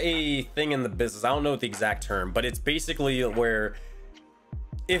thing in the business, I don't know the exact term, but it's basically where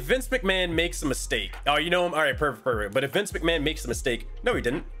if Vince McMahon makes a mistake, oh, you know him, all right, perfect, but if Vince McMahon makes a mistake, no, he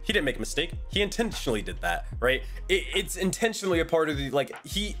didn't make a mistake, he intentionally did that, right? It's intentionally a part of the, like,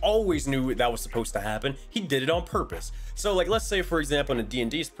 he always knew that was supposed to happen, he did it on purpose. So like, let's say for example in a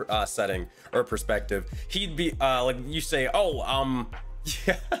D&D setting or perspective, he'd be like, you say, oh,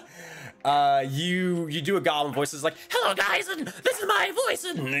 yeah, you do a goblin voice, it's like, hello guys, and this is my voice,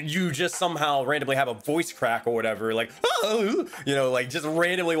 and you just somehow randomly have a voice crack or whatever, like, oh, you know, like just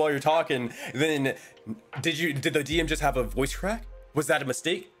randomly while you're talking. Then did the DM just have a voice crack? Was that a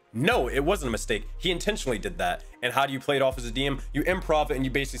mistake? No, it wasn't a mistake. He intentionally did that. And how do you play it off as a DM? You improv it and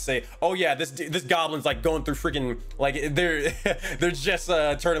you basically say, oh yeah, this goblin's like going through freaking, like they're just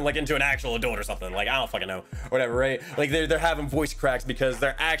turning like into an actual adult or something. Like, I don't fucking know, whatever, right? Like they're having voice cracks because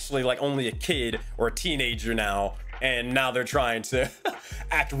they're actually like only a kid or a teenager now, and now they're trying to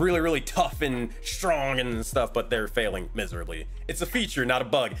act really, really tough and strong and stuff, but they're failing miserably. It's a feature, not a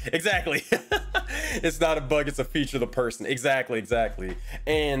bug. Exactly. It's not a bug, it's a feature of the person. Exactly.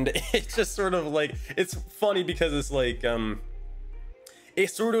 And it's just sort of like, it's funny because it's like, it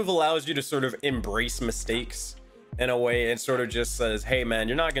sort of allows you to sort of embrace mistakes in a way, and sort of just says, hey man,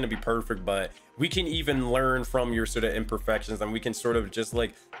 you're not going to be perfect, but we can even learn from your sort of imperfections, and we can sort of just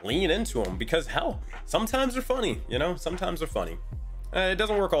like lean into them, because hell, sometimes they're funny, you know, sometimes they're funny. It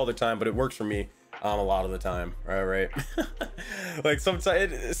doesn't work all the time, but it works for me a lot of the time. All right. Like sometimes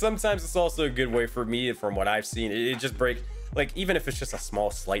it's also a good way for me, from what I've seen, it just like, even if it's just a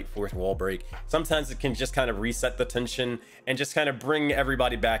small slight fourth wall break, sometimes it can just kind of reset the tension and just kind of bring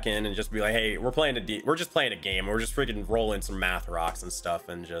everybody back in and just be like, hey, we're just playing a game. We're just freaking rolling some math rocks and stuff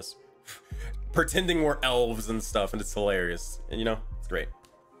and just pretending we're elves and stuff, and it's hilarious. And you know, it's great.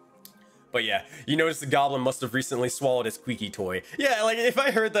 But yeah, you notice the goblin must have recently swallowed his squeaky toy. Yeah, like, if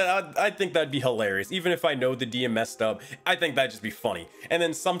I heard that, I think that'd be hilarious. Even if I know the DM messed up, I think that'd just be funny. And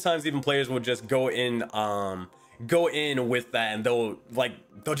then sometimes even players will just go in with that, and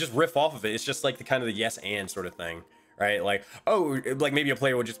they'll just riff off of it. It's just like the kind of the yes and sort of thing, right? Like, oh, like maybe a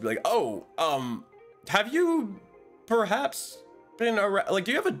player would just be like, oh, have you perhaps been around, like,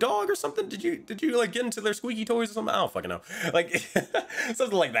 do you have a dog or something? Did you like get into their squeaky toys or something? I don't fucking know, like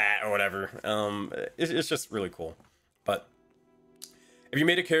something like that or whatever. It's just really cool. But if you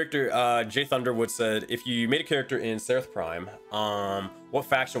made a character, Jay Thunderwood said, if you made a character in Seraph Prime, what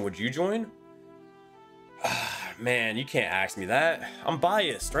faction would you join? Man, you can't ask me that. I'm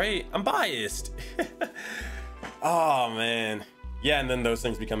biased, right? I'm biased. Oh man, yeah. And then those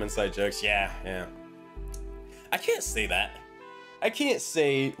things become inside jokes. Yeah. I can't say that. I can't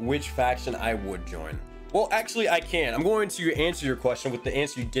say which faction I would join. Well, actually, I can. I'm going to answer your question with the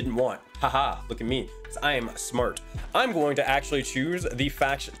answer you didn't want. Haha, look at me, because I am smart. I'm going to actually choose the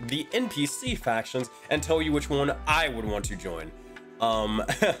NPC factions and tell you which one I would want to join.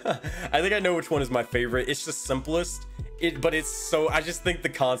 I think I know which one is my favorite. It's the simplest, but it's so, I just think the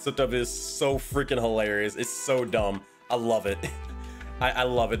concept of it is so freaking hilarious. It's so dumb. I love it. I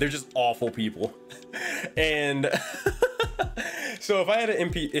love it. They're just awful people. And so if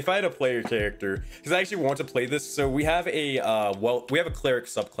I had a player character, because I actually want to play this, so we have a cleric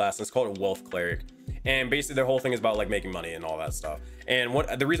subclass, and it's called a wealth cleric, and basically their whole thing is about like making money and all that stuff. And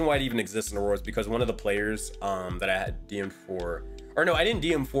the reason why it even exists in Aurora is because one of the players that I had DM'd for, or no, I didn't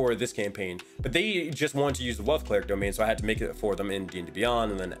DM for this campaign, but they just wanted to use the wealth cleric domain, so I had to make it for them in D&D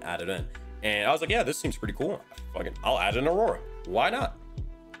Beyond and then add it in. And I was like, yeah, this seems pretty cool. I'll add it in Aurora. Why not?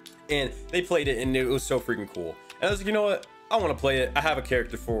 And they played it, and it was so freaking cool. And I was like, you know what? I want to play it. I have a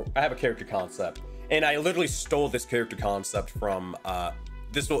character concept, and I literally stole this character concept from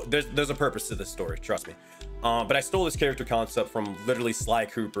there's a purpose to this story, trust me. But I stole this character concept from literally Sly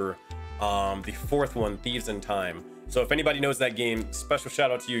Cooper, the fourth one, Thieves in Time. So if anybody knows that game, special shout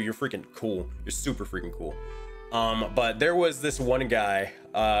out to you. You're freaking cool. You're super freaking cool. But there was this one guy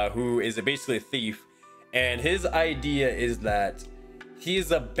who is basically a thief, and his idea is that he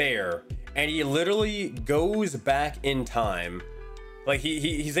is a bear, and he literally goes back in time. Like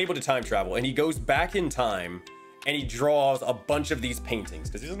he's able to time travel, and he goes back in time, and he draws a bunch of these paintings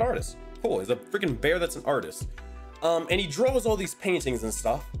because he's an artist. Cool, he's a freaking bear that's an artist. And he draws all these paintings and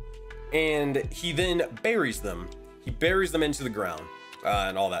stuff, and he then buries them. He buries them into the ground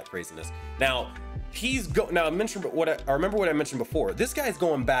and all that craziness. Now I remember what I mentioned before. This guy's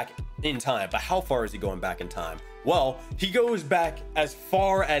going back in time, but how far is he going back in time? Well, he goes back as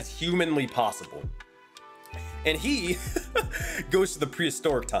far as humanly possible, and he goes to the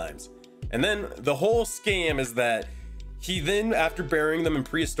prehistoric times. And then the whole scam is that he then, after burying them in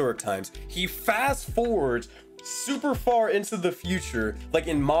prehistoric times, he fast forwards super far into the future, like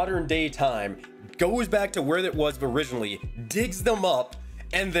in modern day time, goes back to where it was originally, digs them up,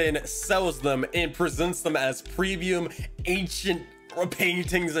 and then sells them and presents them as premium ancient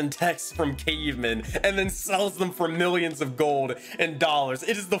paintings and texts from cavemen, and then sells them for millions of gold and dollars.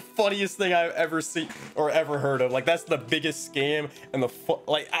 It is the funniest thing I've ever seen or ever heard of. Like, that's the biggest scam, and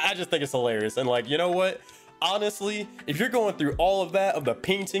I just think it's hilarious. And like, you know what? Honestly, if you're going through all of that, of the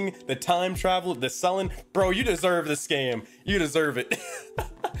painting, the time travel, the selling, bro, you deserve the scam. You deserve it.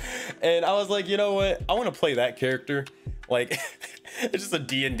 And I was like, you know what? I want to play that character. Like, it's just a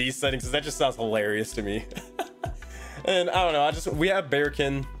D&D setting, because that just sounds hilarious to me. And I don't know, we have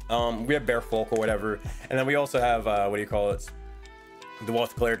Bearkin, we have Bearfolk or whatever, and then we also have, the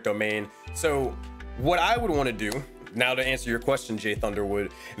Wealth Cleric domain. So what I would want to do, now to answer your question, Jay Thunderwood,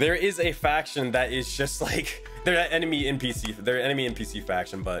 there is a faction that is just like, they're an enemy NPC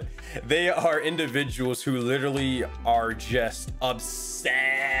faction, but they are individuals who literally are just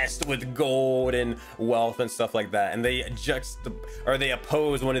obsessed with gold and wealth and stuff like that, and they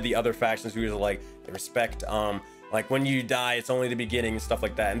oppose one of the other factions who is like, they respect, like, when you die, it's only the beginning and stuff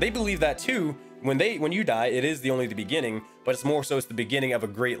like that. And they believe that too. When you die, it is only the beginning, but it's more so it's the beginning of a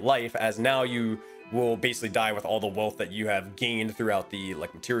great life, as now you will basically die with all the wealth that you have gained throughout the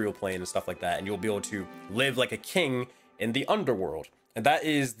like material plane and stuff like that, and you'll be able to live like a king in the underworld. And that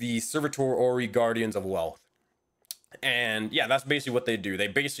is the Servitor Ori Guardians of Wealth. And yeah, that's basically what they do. They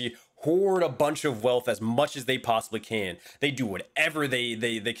basically hoard a bunch of wealth as much as they possibly can. They do whatever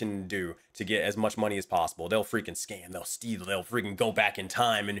they can do to get as much money as possible. They'll freaking scam, they'll steal, they'll freaking go back in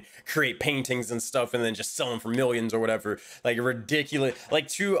time and create paintings and stuff and then just sell them for millions or whatever. Like ridiculous, like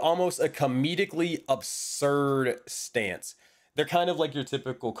to almost a comedically absurd stance. They're kind of like your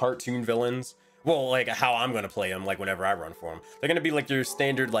typical cartoon villains. Well, like how I'm gonna play them, like whenever I run for them. They're gonna be like your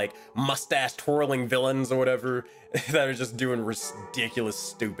standard, like mustache twirling villains or whatever that are just doing ridiculous,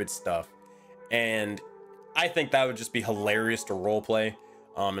 stupid stuff. And I think that would just be hilarious to roleplay,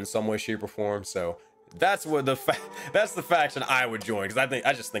 in some way, shape, or form. So that's what that's the faction I would join, because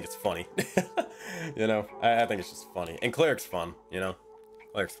I just think it's funny. You know, I think it's just funny, and cleric's fun. You know,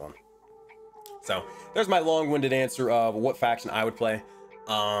 cleric's fun. So there's my long-winded answer of what faction I would play.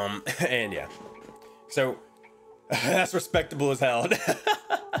 And yeah. So that's respectable as hell.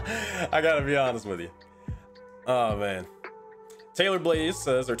 I gotta be honest with you. Oh man. Taylor Blaze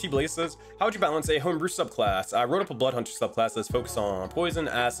says, or T Blaze says, how would you balance a homebrew subclass? I wrote up a blood hunter subclass that's focused on poison,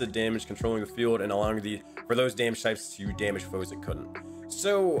 acid, damage, controlling the field, and allowing for those damage types to damage foes that couldn't.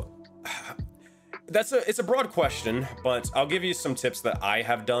 So it's a broad question, but I'll give you some tips that I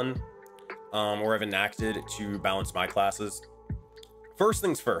have done, or have enacted to balance my classes. First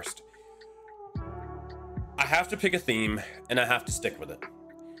things first, I have to pick a theme and I have to stick with it.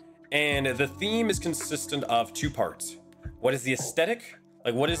 And the theme is consistent of two parts. What is the aesthetic?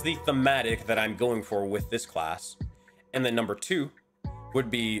 Like, what is the thematic that I'm going for with this class? And then number two would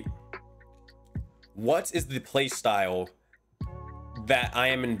be, what is the play style that I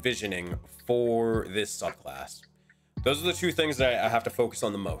am envisioning for this subclass? Those are the two things that I have to focus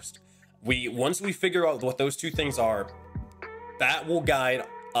on the most. Once we figure out what those two things are, that will guide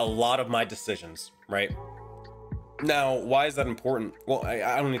a lot of my decisions, right? Now, why is that important? Well,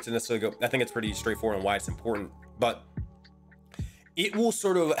 I don't need to necessarily go, I think it's pretty straightforward on why it's important, but it will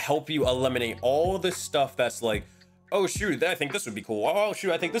sort of help you eliminate all this stuff that's like, oh shoot, I think this would be cool. Oh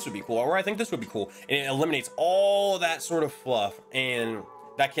shoot, I think this would be cool. Or I think this would be cool. And it eliminates all that sort of fluff. And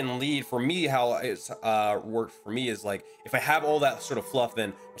that can lead, for me, how it's worked for me is like, if I have all that sort of fluff,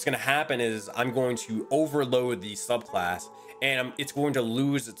 then what's going to happen is I'm going to overload the subclass, and it's going to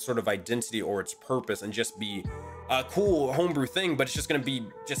lose its sort of identity or its purpose and just be a cool homebrew thing, but it's just going to be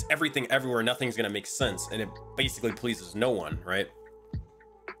just everything everywhere. Nothing's going to make sense, and it basically pleases no one, right?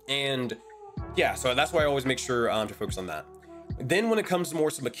 And yeah, so that's why I always make sure to focus on that. Then when it comes to more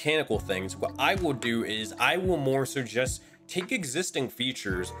some mechanical things, what I will do is I will more so just take existing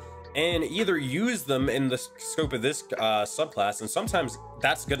features and either use them in the scope of this subclass, and sometimes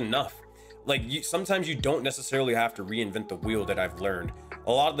that's good enough. Like, sometimes you don't necessarily have to reinvent the wheel, that I've learned.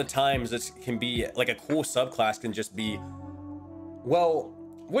 A lot of the times it can be like a cool subclass can just be, well,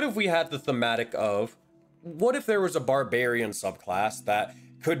 what if we had the thematic of, what if there was a barbarian subclass that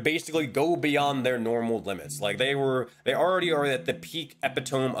could basically go beyond their normal limits? Like they already are at the peak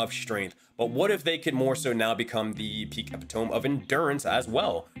epitome of strength, but what if they could more so now become the peak epitome of endurance as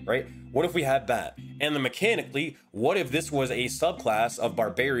well, right? What if we had that? And then mechanically, what if this was a subclass of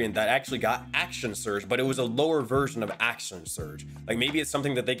barbarian that actually got action surge, but it was a lower version of action surge? Like maybe it's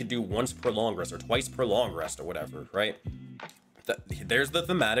something that they could do once per long rest or twice per long rest or whatever, right? There's the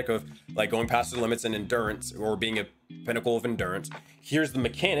thematic of like going past the limits in endurance or being a pinnacle of endurance. Here's the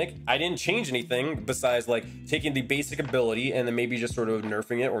mechanic. I didn't change anything besides like taking the basic ability and then maybe just sort of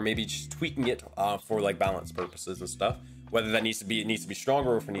nerfing it or maybe just tweaking it for like balance purposes and stuff. Whether that needs to be, it needs to be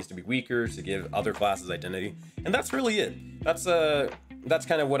stronger or if it needs to be weaker to give other classes identity. And that's really it. That's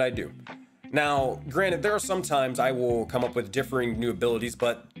kind of what I do. Now, granted, there are some times I will come up with differing new abilities,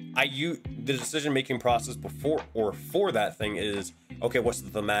 but I use the decision-making process before or for that thing is, okay, what's the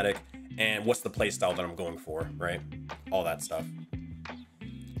thematic and what's the playstyle that I'm going for, right? All that stuff.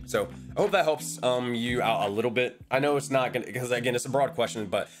 So I hope that helps you out a little bit. I know it's not gonna, because again, it's a broad question,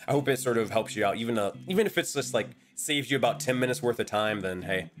 but I hope it sort of helps you out. Even if it's just like saves you about 10 minutes worth of time, then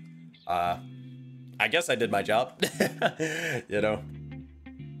hey, I guess I did my job, you know?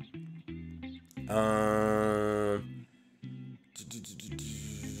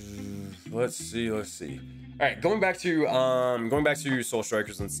 Let's see. All right, going back to Soul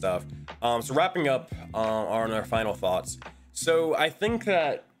Strikers and stuff. So wrapping up on our final thoughts. So I think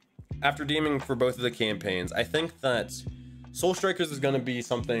that after DMing for both of the campaigns, I think that Soul Strikers is going to be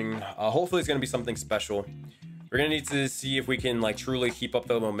something. Hopefully, it's going to be something special. We're going to need to see if we can like truly keep up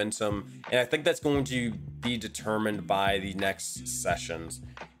the momentum, and I think that's going to be determined by the next sessions,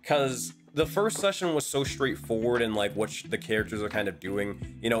 because the first session was so straightforward and like what the characters are kind of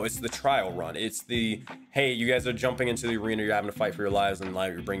doing. You know, it's the trial run. It's the, hey, you guys are jumping into the arena, you're having to fight for your lives, and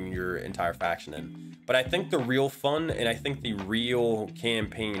like you're bringing your entire faction in. But I think the real fun and I think the real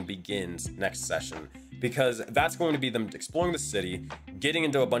campaign begins next session, because that's going to be them exploring the city, getting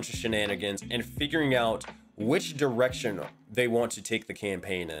into a bunch of shenanigans, and figuring out which direction they want to take the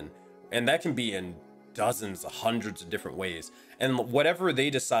campaign in. And that can be in dozens, hundreds of different ways. And whatever they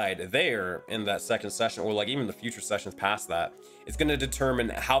decide there in that second session, or like even the future sessions past that, is going to determine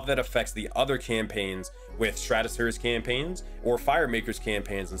how that affects the other campaigns with Stratosphere's campaigns or Firemaker's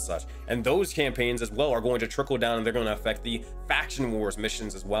campaigns and such. And those campaigns as well are going to trickle down, and they're going to affect the Faction Wars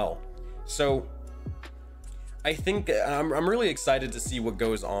missions as well. So I think I'm really excited to see what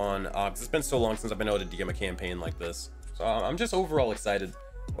goes on, because it's been so long since I've been able to DM a campaign like this. So I'm just overall excited.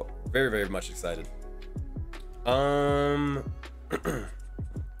 Well, very, very much excited. So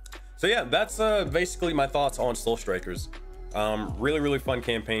yeah, that's basically my thoughts on Soul Strikers. Really, really fun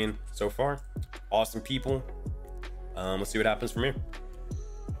campaign so far. Awesome people. Let's see what happens from here.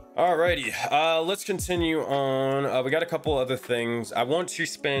 Alrighty, let's continue on. We got a couple other things. I want to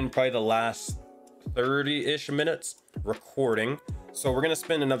spend probably the last 30-ish minutes recording, so we're gonna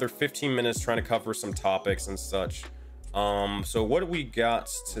spend another 15 minutes trying to cover some topics and such. So what do we got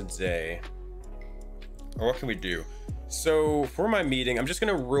today, or what can we do? So for my meeting, I'm just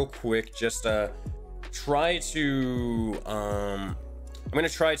gonna real quick just try to I'm gonna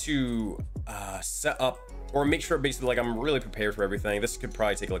try to set up or make sure basically like I'm really prepared for everything. This could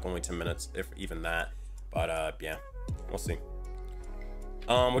probably take like only 10 minutes, if even that, but yeah, we'll see.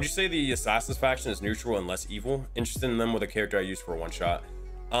 Would you say the Assassins faction is neutral and less evil? Interested in them with a character I use for a one-shot.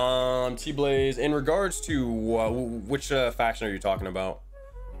 T-Blaze, in regards to which faction are you talking about?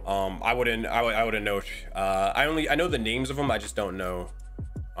 I wouldn't know. I know the names of them. I just don't know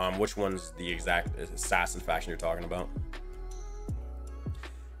which one's the exact assassin faction you're talking about.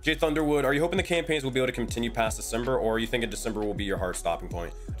 Jay Thunderwood, are you hoping the campaigns will be able to continue past December, or are you thinking December will be your hard stopping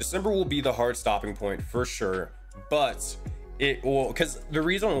point? December will be the hard stopping point for sure, but it will, because the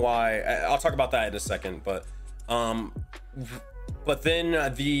reason why, I'll talk about that in a second, but then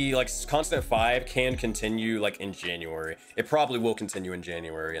the like Constant 5 can continue like in January. It probably will continue in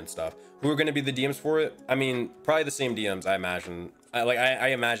January and stuff. Who are going to be the DMs for it? I mean, probably the same DMs, I imagine. I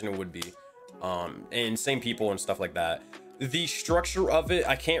imagine it would be, and same people and stuff like that. The structure of it,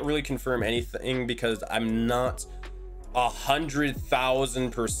 I can't really confirm anything because I'm not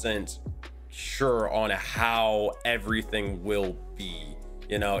 100,000% sure on how everything will be.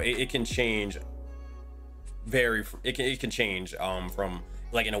 You know, it can change it can change from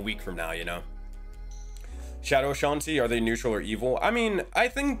like in a week from now, you know. Shadow Ashanti, are they neutral or evil? I mean, I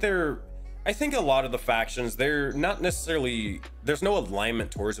think a lot of the factions, they're not necessarily, there's no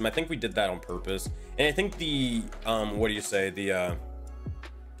alignment towards them. I think we did that on purpose. And I think the what do you say, the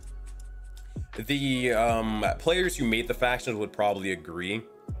players who made the factions would probably agree.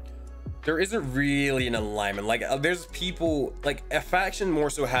 There isn't really an alignment. Like there's people, like a faction more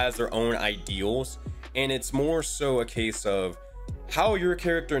so has their own ideals, and it's more so a case of how your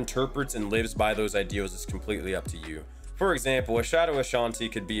character interprets and lives by those ideals is completely up to you. For example, a Shadow Ashanti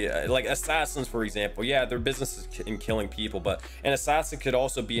could be like assassins, for example. Yeah, their business is in killing people, but an assassin could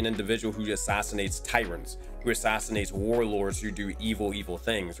also be an individual who assassinates tyrants, who assassinates warlords who do evil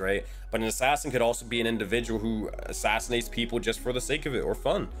things, right? But an assassin could also be an individual who assassinates people just for the sake of it or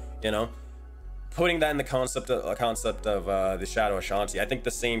fun, you know. Putting that in the concept of the Shadow Ashanti, I think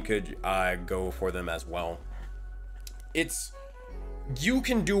the same could go for them as well. You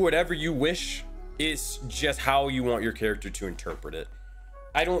can do whatever you wish. It's just how you want your character to interpret it.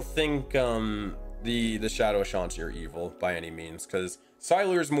 I don't think the Shadow Ashanti are evil by any means, because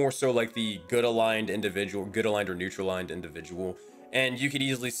Sylar is more so like the good aligned individual, good aligned or neutral aligned individual, and you could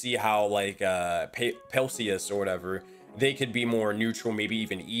easily see how like Pelsius or whatever, they could be more neutral, maybe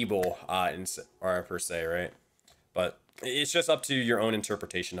even evil or per se, right? But it's just up to your own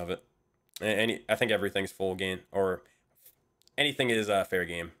interpretation of it. And I think everything's full game, or anything is fair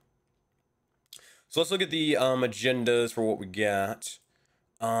game. So let's look at the agendas for what we got.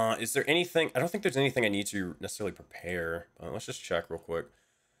 Is there anything? I don't think there's anything I need to necessarily prepare. Let's just check real quick.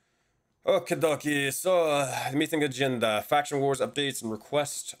 Okay, dokie. So the meeting agenda: Faction Wars updates and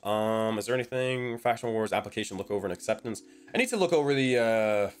requests. Is there anything? Faction Wars application look over and acceptance. I need to look over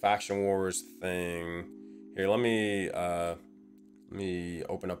the Faction Wars thing. Here, let me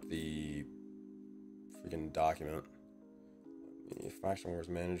open up the freaking document. Faction Wars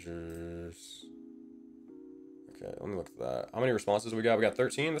managers. Okay, let me look at that. How many responses we got? We got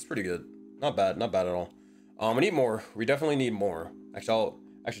 13. That's pretty good. Not bad. Not bad at all. We need more. We definitely need more. Actually, I'll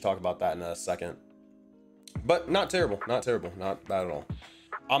actually talk about that in a second. But not terrible. Not terrible. Not bad at all.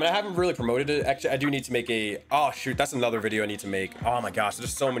 I haven't really promoted it. Actually, I do need to make a, oh shoot, that's another video I need to make. Oh my gosh,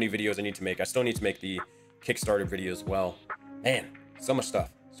 there's so many videos I need to make. I still need to make the Kickstarter video as well. Man, so much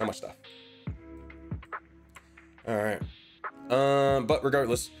stuff, so much stuff. All right, but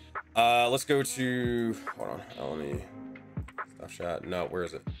regardless, let's go to, hold on, let me, stuff chat, no, where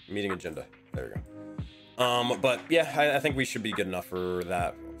is it? Meeting agenda, there we go. But yeah, I think we should be good enough for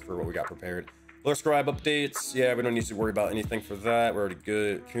that, for what we got prepared. Alert scribe updates, yeah, we don't need to worry about anything for that. We're already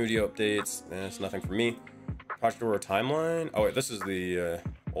good. Community updates, it's nothing for me. Project Aurora timeline. Oh wait, this is the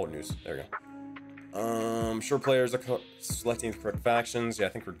old news. There we go. Sure, players are selecting the correct factions. Yeah, I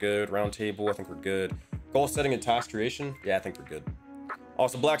think we're good. Roundtable, I think we're good. Goal setting and task creation. Yeah, I think we're good.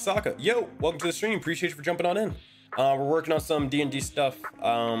 Also, Black Sokka, yo, welcome to the stream. Appreciate you for jumping on in. We're working on some D&D stuff.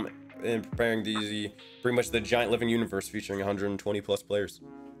 And preparing the pretty much the giant living universe featuring 120 plus players.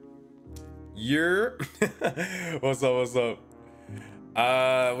 You're what's up, what's up?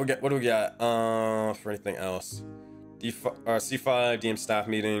 What do we got for anything else? C5 DM staff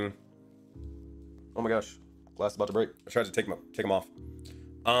meeting. Oh my gosh, glass about to break. I tried to take them off.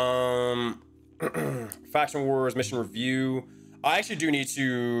 Faction wars, mission review. I actually do need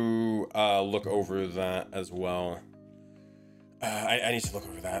to look over that as well. I need to look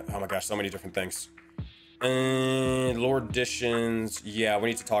over that. Oh my gosh, so many different things. And lore additions, yeah, we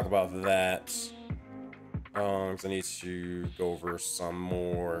need to talk about that. Because I need to go over some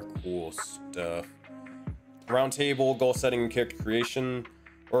more cool stuff. Roundtable, goal setting, character creation,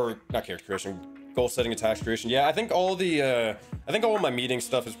 or not character creation, goal setting and task creation. Yeah, I think all my meeting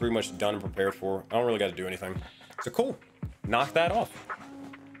stuff is pretty much done and prepared for. I don't really got to do anything. So cool, knock that off.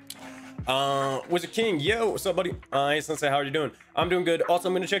 Wizard King, yo, what's up, buddy? Hey, Sensei, how are you doing? I'm doing good. Also,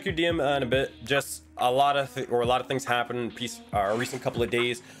 I'm gonna check your DM in a bit. Just a lot of things happened a recent couple of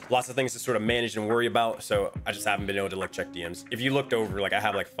days. Lots of things to sort of manage and worry about. So I just haven't been able to like check DMs. If you looked over, like I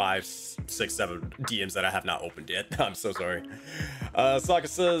have like 5, 6, 7 DMs that I have not opened yet. I'm so sorry. Sokka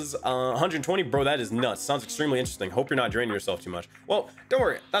says 120, bro. That is nuts. Sounds extremely interesting. Hope you're not draining yourself too much. Well, don't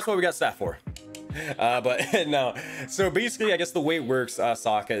worry. That's what we got staff for. But no, so basically I guess the way it works,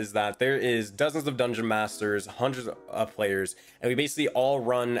 Sokka, is that there is dozens of dungeon masters, hundreds of players, and we basically all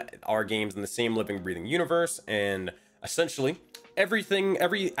run our games in the same living breathing universe, and essentially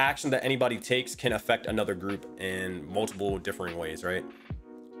every action that anybody takes can affect another group in multiple differing ways, right?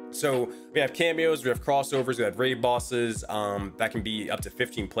 So we have cameos, we have crossovers, we have raid bosses that can be up to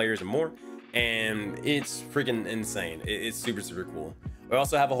 15 players and more, and it's freaking insane. It's super cool. We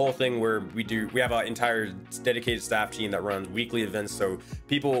also have a whole thing where we have an entire dedicated staff team that runs weekly events, so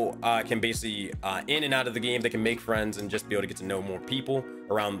people can basically in and out of the game, they can make friends and just be able to get to know more people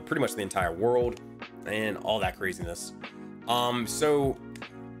around pretty much the entire world and all that craziness. So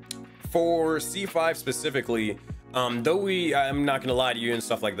for C5 specifically, though I'm not gonna lie to you and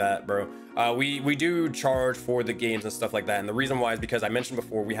stuff like that, bro, we do charge for the games and stuff like that, and the reason why is because I mentioned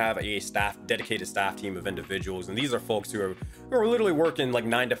before we have a dedicated staff team of individuals, and these are folks who are literally working like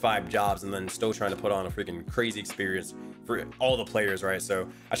 9-to-5 jobs and then still trying to put on a freaking crazy experience for all the players, right? So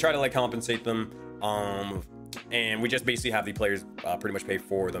I try to like compensate them, and we just basically have the players pretty much pay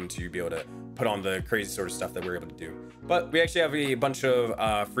for them to be able to put on the crazy sort of stuff that we're able to do. But we actually have a bunch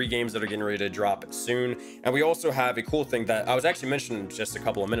of free games that are getting ready to drop soon, and we also have a cool thing that I was actually mentioning just a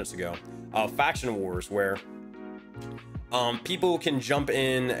couple of minutes ago, faction wars, where people can jump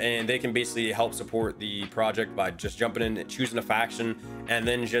in and they can basically help support the project by just jumping in, choosing a faction, and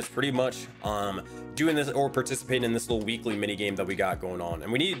then just pretty much doing this or participating in this little weekly mini game that we got going on.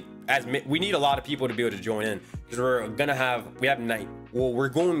 And we need a lot of people to be able to join in, because we're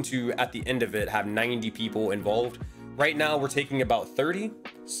going to at the end of it have 90 people involved. Right now we're taking about 30,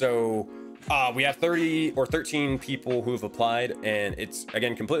 so we have 30 or 13 people who've applied, and it's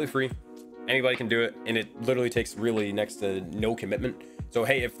again completely free. Anybody can do it, and it literally takes really next to no commitment. So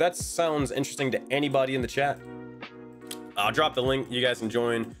hey, if that sounds interesting to anybody in the chat, I'll drop the link. You guys can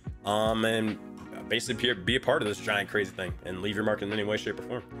join and basically be a part of this giant crazy thing and leave your mark in any way, shape, or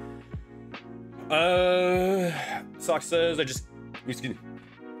form. Sokka says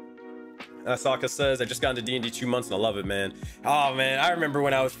Sokka says I just got into D&D 2 months and I love it, man. Oh man, I remember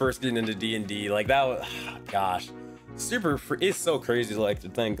when I was first getting into D&D, like that was, gosh, it's so crazy like to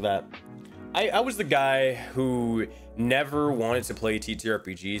think that I was the guy who never wanted to play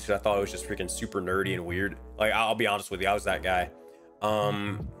TTRPGs because I thought it was just freaking super nerdy and weird. Like, I'll be honest with you, I was that guy.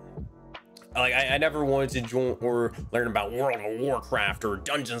 Like I never wanted to join or learn about World of Warcraft or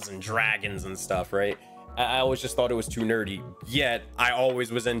Dungeons and Dragons and stuff, right? I always just thought it was too nerdy. Yet I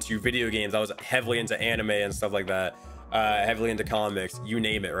always was into video games. I was heavily into anime and stuff like that. heavily into comics, you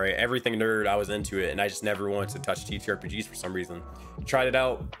name it, right? Everything nerd, I was into it, and I just never wanted to touch TTRPGs for some reason. Tried it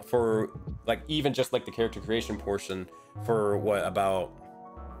out for like even just like the character creation portion for what, about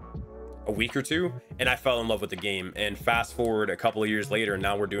a week or two, and I fell in love with the game. And fast forward a couple of years later, and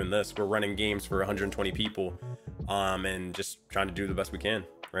now we're doing this. We're running games for 120 people, and just trying to do the best we can,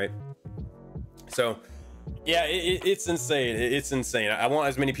 right? So yeah, it's insane. It's insane. I want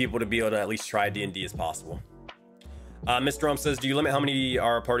as many people to be able to at least try D&D as possible. Mr. Rum says, do you limit how many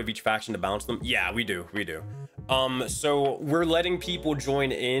are a part of each faction to balance them? Yeah, we do. So we're letting people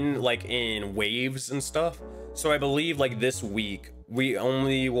join in like in waves and stuff. So I believe like this week we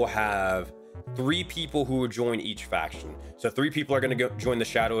only will have 3 people who will join each faction. So 3 people are going to join the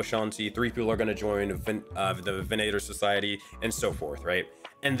Shadow Ashanti, 3 people are going to join the Venator Society, and so forth, right?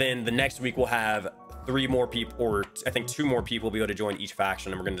 And then the next week we'll have 3 more people, or I think 2 more people will be able to join each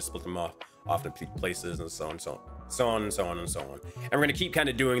faction, and we're going to split them off to places and so on and so on. And we're going to keep kind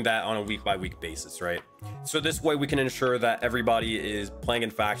of doing that on a week-by-week basis, right? So this way we can ensure that everybody is playing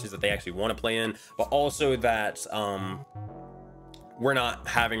in factions that they actually want to play in, but also that we're not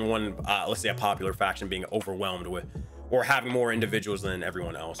having one, let's say a popular faction being overwhelmed with, or having more individuals than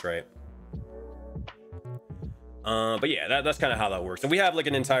everyone else, right? But yeah, that's kind of how that works. And we have like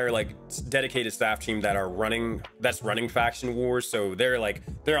an entire like dedicated staff team that are running faction wars, so they're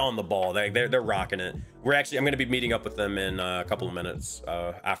on the ball. They're rocking it. I'm going to be meeting up with them in a couple of minutes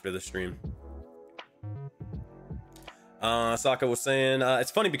after the stream. Saka was saying,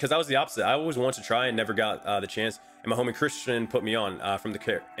 it's funny because I was the opposite. I always wanted to try and never got the chance, and my homie Christian put me on from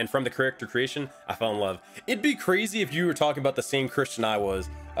the character creation. I fell in love. It'd be crazy if you were talking about the same Christian I was.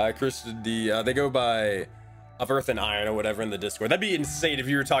 Christian D, they go by Of Earth and Iron or whatever in the Discord. That'd be insane if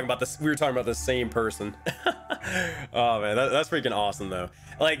you were talking about this. We were talking about the same person. Oh man, that's freaking awesome though.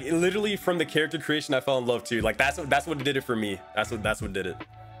 Like literally from the character creation, I fell in love too. Like that's what did it for me. That's what did it.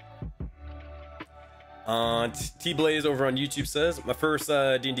 T-Blaze over on YouTube says, my first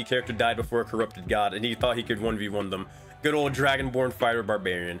D&D character died before a corrupted god, and he thought he could 1v1 them. Good old Dragonborn fighter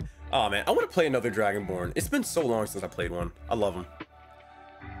barbarian. Oh man, I want to play another Dragonborn. It's been so long since I played one. I love them.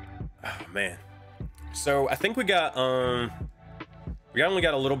 Oh man. So I think we only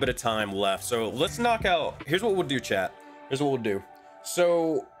got a little bit of time left. So let's knock out. Here's what we'll do, chat. Here's what we'll do.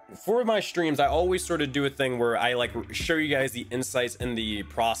 So for my streams, I always sort of do a thing where I like show you guys the insights and the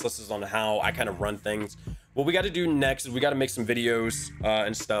processes on how I kind of run things. What we got to do next is we got to make some videos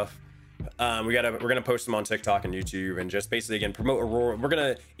and stuff. We're gonna post them on TikTok and YouTube, and just basically again promote Aurora. We're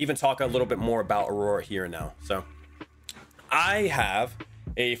gonna even talk a little bit more about Aurora here and now. So I have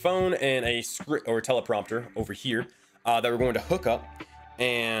a phone and a script or teleprompter over here that we're going to hook up,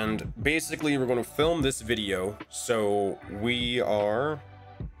 and basically we're going to film this video. So we are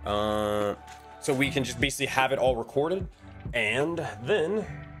so we can just basically have it all recorded, and then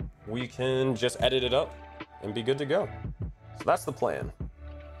we can just edit it up and be good to go. So that's the plan.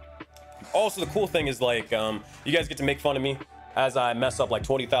 Also, the cool thing is like you guys get to make fun of me as I mess up like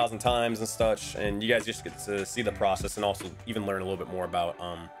 20,000 times and such, and you guys just get to see the process and also even learn a little bit more about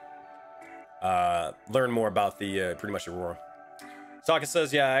the pretty much Aurora. Sokka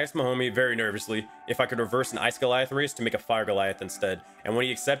says, yeah, I asked my homie very nervously if I could reverse an Ice Goliath race to make a Fire Goliath instead, and when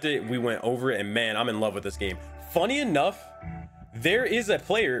he accepted, we went over it, and man, I'm in love with this game. Funny enough, there is a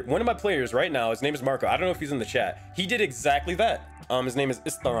player, one of my players right now, his name is Marco. I don't know if he's in the chat. He did exactly that. His name is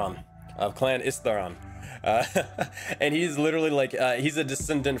Istaran of Clan Istaran. And he's literally like he's a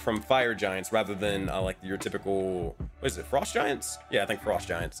descendant from fire giants rather than like your typical, what is it, frost giants? Yeah, I think frost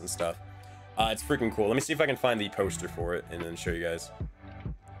giants and stuff. It's freaking cool. Let me see if I can find the poster for it and then show you guys.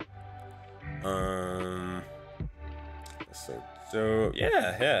 So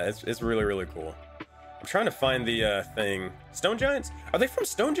yeah, it's really cool. I'm trying to find the thing. Stone giants? Are they from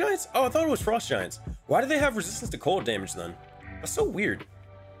stone giants? Oh, I thought it was frost giants. Why do they have resistance to cold damage then? That's so weird.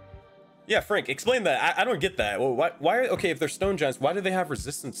 Yeah, Frank, explain that. I don't get that. Well, why okay, if they're stone giants, why do they have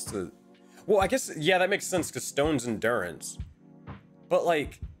resistance to... Well, I guess, yeah, that makes sense because stone's endurance. But,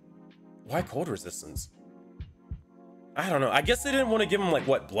 like, why cold resistance? I don't know. I guess they didn't want to give them, like,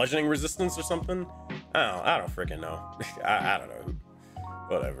 what, bludgeoning resistance or something? I don't freaking know. I don't know.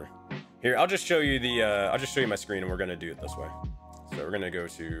 Whatever. Here, I'll just show you the, I'll just show you my screen, and we're going to do it this way. So we're going to go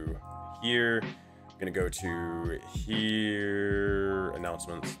to here. We're going to go to here,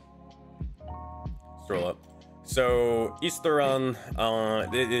 announcements. Scroll up. So Easteron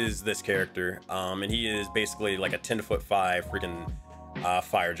is this character, and he is basically like a 10'5" freaking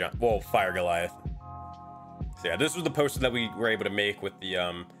fire giant, well, Fire Goliath. So yeah, this was the poster that we were able to make with the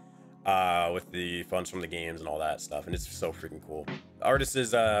funds from the games and all that stuff, and it's so freaking cool. The artist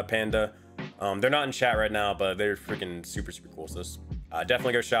is Panda. They're not in chat right now, but they're freaking super cool. So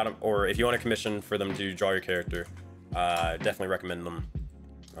definitely go shout them, or if you want a commission for them to draw your character, definitely recommend them.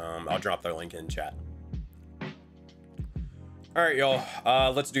 I'll drop their link in chat. All right,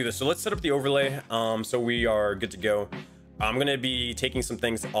 y'all, let's do this. So let's set up the overlay, so we are good to go. I'm gonna be taking some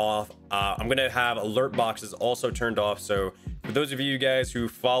things off. I'm gonna have alert boxes also turned off. So for those of you guys who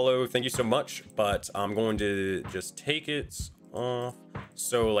follow, thank you so much, but I'm going to just take it off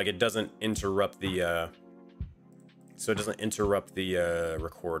so like it doesn't interrupt the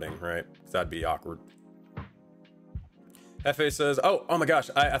recording, right? That'd be awkward. Hefe says, oh my gosh,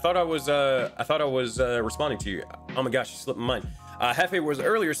 I thought I was responding to you. Oh my gosh, you slipped my mind. Hefe was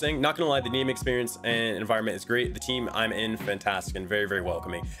earlier saying, not gonna lie, the game experience and environment is great. The team I'm in, fantastic and very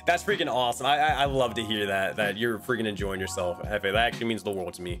welcoming. That's freaking awesome. I love to hear that you're freaking enjoying yourself, Hefe. That actually means the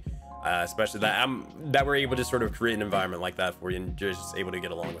world to me, especially that we're able to sort of create an environment like that for you and you're just able to get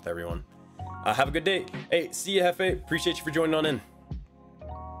along with everyone. Have a good day. Hey, see you, Hefe. Appreciate you for joining on in.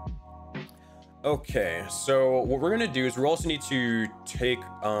 Okay, so what we're gonna do is we also need to take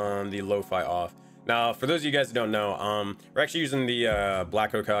the lo-fi off. Now, for those of you guys who don't know, we're actually using the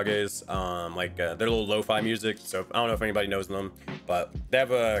Black Hokage's, their little lo-fi music. So I don't know if anybody knows them, but they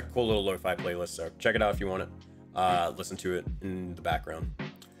have a cool little lo-fi playlist. So check it out if you want it. Listen to it in the background.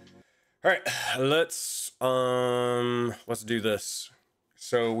 All right, let's do this.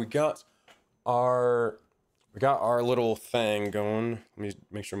 So we got our little thing going. Let me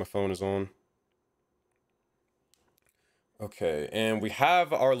make sure my phone is on. Okay, and we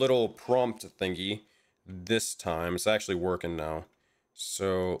have our little prompt thingy this time. It's actually working now.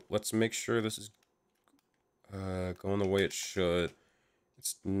 So let's make sure this is going the way it should.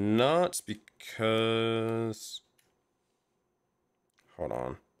 It's not because... Hold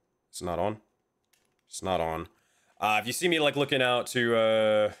on. It's not on? It's not on. If you see me like looking out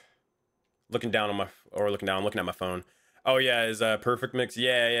to... looking down, looking at my phone. Oh yeah, is Perfect Mix?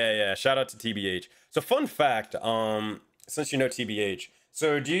 Yeah. Shout out to TBH. So fun fact, since you know TBH,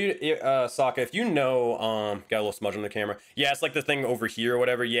 so do you, Sokka, if you know, got a little smudge on the camera. Yeah, it's like the thing over here or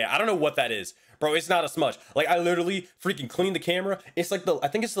whatever. Yeah, I don't know what that is. Bro, it's not a smudge. Like, I literally freaking cleaned the camera. It's like I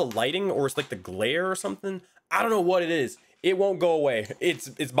think it's the lighting or it's like the glare or something. I don't know what it is. It won't go away. It's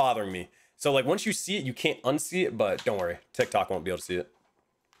bothering me. So, like, once you see it, you can't unsee it, but don't worry. TikTok won't be able to see it.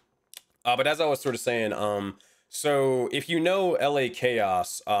 But as I was sort of saying, so if you know LA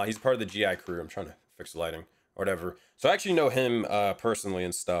Chaos, he's part of the GI crew. I'm trying to fix the lighting or whatever. So I actually know him personally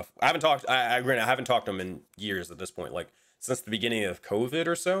and stuff. I haven't talked to him in years at this point, like since the beginning of COVID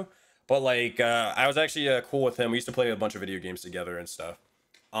or so. But like I was actually cool with him. We used to play a bunch of video games together and stuff.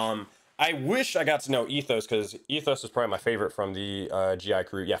 I wish I got to know Ethos, because Ethos is probably my favorite from the GI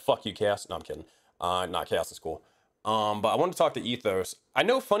crew. Yeah, fuck you, Chaos. No, I'm kidding. Not Chaos is cool. But I wanted to talk to Ethos. I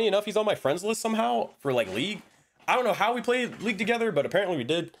know, funny enough, he's on my friends list somehow for like League. I don't know how we played League together, but apparently we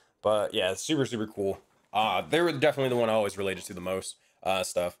did. But yeah, it's super cool. They were definitely the one I always related to the most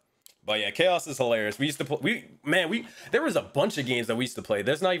stuff. But yeah, Chaos is hilarious. We used to play. There was a bunch of games that we used to play.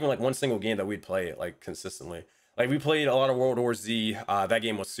 There's not even like one single game that we'd play like consistently. Like we played a lot of World War Z. That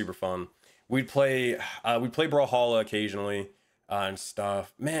game was super fun. We'd play Brawlhalla occasionally and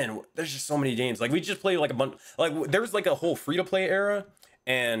stuff. Man, there's just so many games. Like we just played like a bunch. Like there was like a whole free to play era,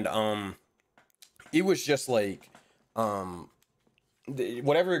 and it was just like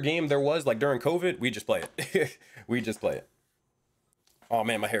whatever game there was like during COVID, we just play it. We just play it. Oh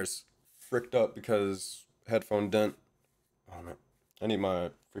man, my hair's fricked up because headphone dent. Oh man, I need my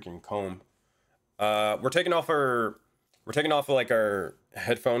freaking comb. We're taking off like our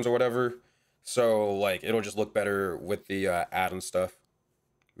headphones or whatever, so like it'll just look better with the ad and stuff.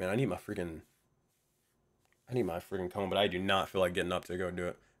 Man, I need my freaking comb, but I do not feel like getting up to go do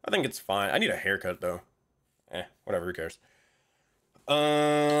it. I think it's fine. I need a haircut though. Whatever, who cares?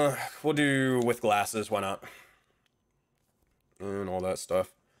 We'll do with glasses, why not? And all that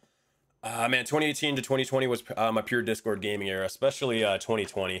stuff. Man, 2018 to 2020 was my pure Discord gaming era, especially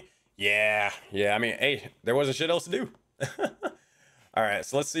 2020. Yeah, I mean, hey, there wasn't shit else to do. All right,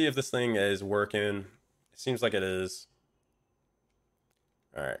 so let's see if this thing is working. It seems like it is.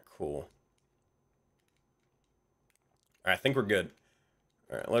 All right, cool. All right, I think we're good.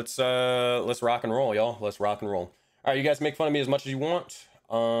 All right, let's rock and roll, y'all. Let's rock and roll. All right, you guys make fun of me as much as you want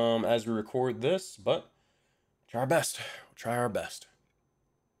as we record this, but try our best. We'll try our best.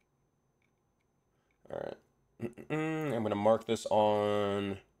 All right. I'm going to mark this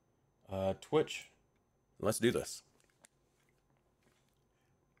on Twitch. Let's do this.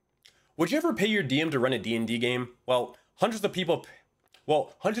 Would you ever pay your DM to run a D&D game? Well, hundreds of people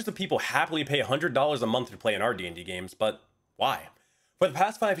happily pay $100 a month to play in our D&D games, but why? For the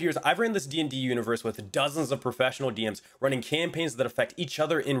past 5 years, I've ran this D&D universe with dozens of professional DMs running campaigns that affect each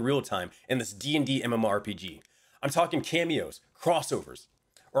other in real time in this D&D MMORPG. I'm talking cameos, crossovers,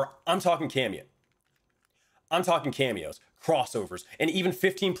 or I'm talking cameos, crossovers, and even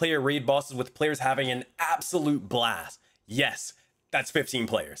 15-player raid bosses with players having an absolute blast. Yes, that's 15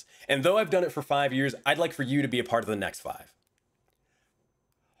 players. And though I've done it for 5 years, I'd like for you to be a part of the next 5.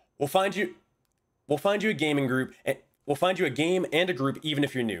 We'll find you a gaming group, and we'll find you a game and a group even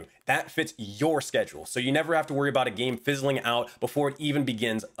if you're new. That fits your schedule, so you never have to worry about a game fizzling out before it even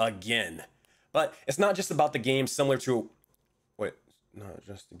begins again. But it's not just about the game similar to... Wait, not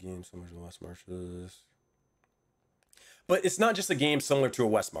just the game similar to West Marches. But it's not just a game similar to a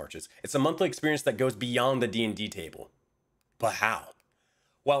West Marches. It's a monthly experience that goes beyond the D&D table. But how?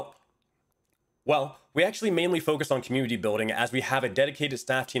 Well, we actually mainly focus on community building as we have a dedicated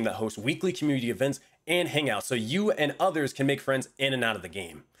staff team that hosts weekly community events and hangouts so you and others can make friends in and out of the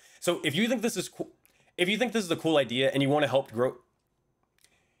game. So if you think this is cool, if you think this is a cool idea and you want to help grow,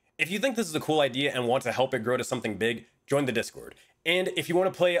 if you think this is a cool idea and want to help it grow to something big, join the Discord. And if you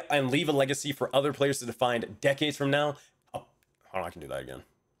want to play and leave a legacy for other players to define decades from now, hold on, I can do that again.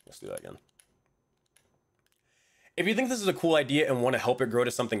 Let's do that again. If you think this is a cool idea and want to help it grow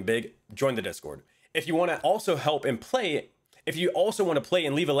to something big, join the Discord. If you want to also help and play, if you also want to play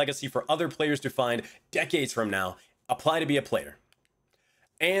and leave a legacy for other players to find decades from now, apply to be a player.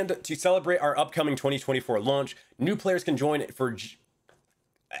 And to celebrate our upcoming 2024 launch, new players can join for...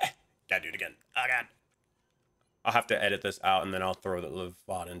 Gotta do it again. Oh, God. I'll have to edit this out and then I'll throw the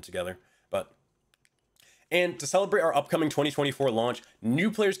VOD in together. And to celebrate our upcoming 2024 launch, new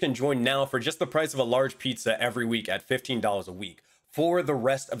players can join now for just the price of a large pizza every week at $15 a week for the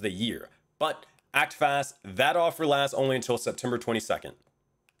rest of the year. But act fast, that offer lasts only until September 22nd.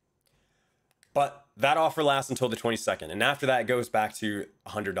 But that offer lasts until the 22nd, and after that it goes back to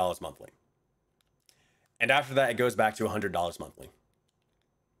 $100 monthly. And after that it goes back to $100 monthly.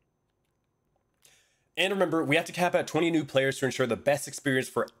 And remember, we have to cap at 20 new players to ensure the best experience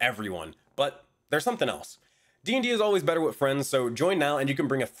for everyone. But there's something else. D&D is always better with friends, so join now and you can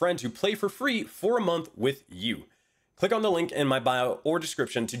bring a friend to play for free for a month with you. Click on the link in my bio or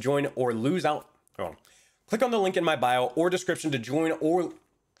description to join or lose out. Oh. Click on the link in my bio or description to join or...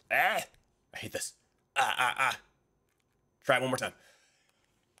 I hate this. Try it one more time.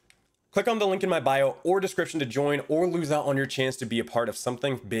 Click on the link in my bio or description to join or lose out on your chance to be a part of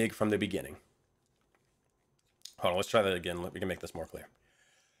something big from the beginning. Hold on, let's try that again. We can make this more clear.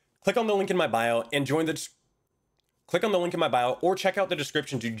 Click on the link in my bio and join the... Click on the link in my bio or check out the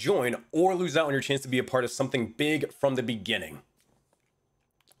description to join or lose out on your chance to be a part of something big from the beginning.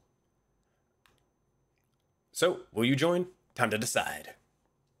 So, will you join? Time to decide.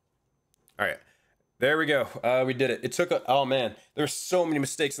 All right, there we go. We did it. It took a... Oh, man. There's so many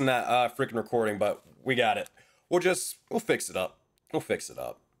mistakes in that freaking recording, but we got it. We'll fix it up. We'll fix it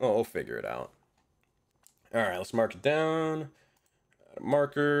up. We'll figure it out. All right, let's mark it down.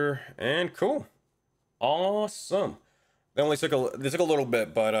 Marker, and cool. Awesome. They only took a little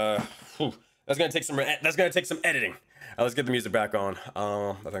bit, but that's gonna take some editing. Let's get the music back on.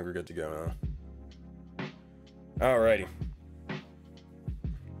 I think we're good to go now. Alrighty.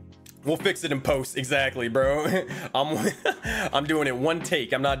 We'll fix it in post. Exactly, bro. I'm doing it one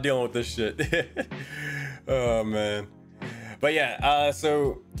take. I'm not dealing with this shit. Oh man. But yeah,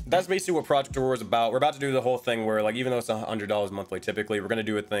 so that's basically what Project Aurora is about. We're about to do the whole thing where, like, even though it's $100 monthly, typically, we're going to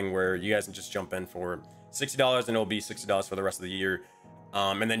do a thing where you guys can just jump in for $60 and it'll be $60 for the rest of the year.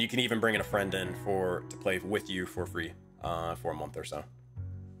 And then you can even bring in a friend in to play with you for free for a month or so.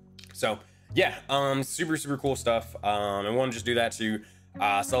 So, yeah, super, super cool stuff. And we want to just do that to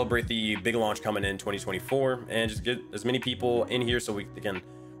celebrate the big launch coming in 2024 and just get as many people in here so we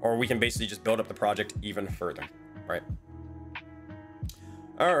can basically just build up the project even further, right?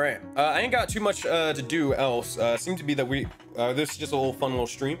 All right, I ain't got too much to do else. Seemed to be that this is just a little fun little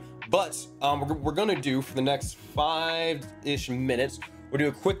stream, but we're gonna do for the next 5-ish minutes, we'll do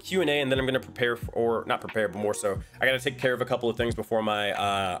a quick Q&A and then I'm gonna prepare or not prepare, but more so, I gotta take care of a couple of things before my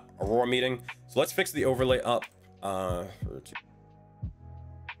Aurora meeting. So let's fix the overlay up.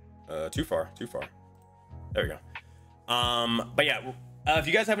 Too far. There we go. But yeah. If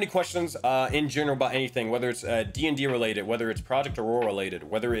you guys have any questions in general about anything, whether it's D&D related, whether it's Project Aurora related,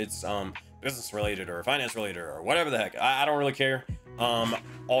 whether it's business related or finance related or whatever the heck, I don't really care.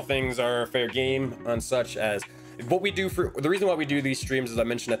 All things are fair game and such as what we do. For the reason why we do these streams, as I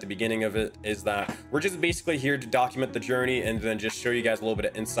mentioned at the beginning of it, is that we're just basically here to document the journey and then just show you guys a little bit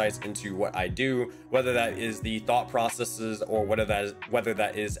of insights into what I do, whether that is the thought processes or whether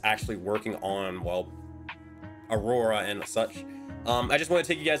that is actually working on, well, Aurora and such. I just want to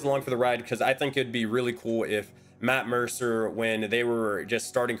take you guys along for the ride because I think it'd be really cool if Matt Mercer, when they were just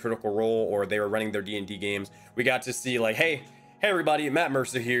starting Critical Role or they were running their D&D games, we got to see like, hey everybody, Matt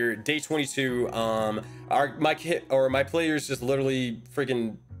Mercer here, day 22. My players just literally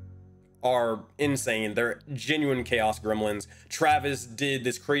freaking are insane. They're genuine chaos gremlins. Travis did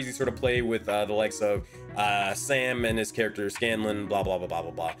this crazy sort of play with the likes of Sam and his character Scanlan, blah blah blah blah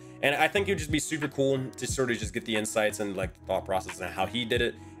blah blah. And I think it would just be super cool to sort of just get the insights and like the thought process and how he did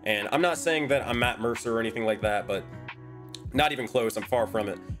it. And I'm not saying that I'm Matt Mercer or anything like that, but not even close. I'm far from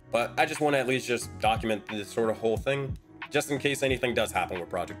it. But I just want to at least just document this sort of whole thing, just in case anything does happen with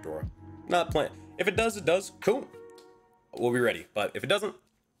Project Aurora. Not plan. If it does, it does. Cool. We'll be ready. But if it doesn't,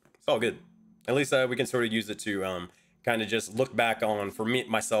 it's all good. At least we can sort of use it to kind of just look back on, for me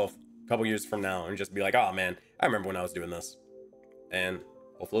myself, a couple years from now, and just be like, oh man, I remember when I was doing this. And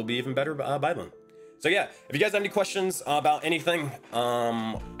hopefully it'll be even better by then. So yeah, if you guys have any questions about anything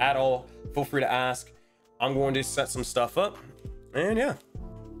at all, feel free to ask. I'm going to set some stuff up. And yeah,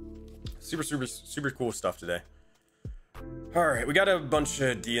 super cool stuff today. All right, we got a bunch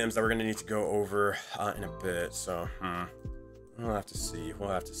of DMs that we're gonna need to go over in a bit. So we'll have to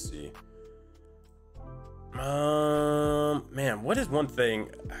see. Man, what is one thing?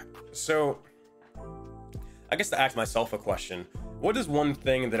 So I guess to ask myself a question, what is one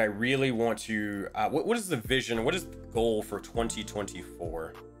thing that I really want to, what is the vision, what is the goal for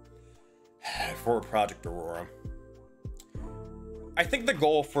 2024 for Project Aurora? I think the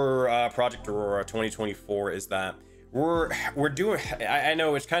goal for Project Aurora 2024 is that we're doing, I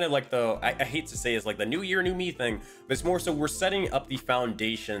know it's kind of like the, I hate to say it's like the new year, new me thing, but it's more so we're setting up the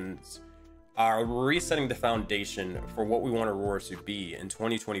foundations, resetting the foundation for what we want Aurora to be in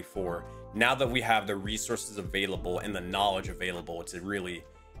 2024, now that we have the resources available and the knowledge available to really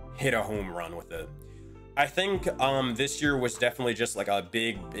hit a home run with it. I think this year was definitely just like a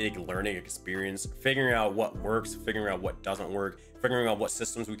big learning experience, figuring out what works, figuring out what doesn't work, figuring out what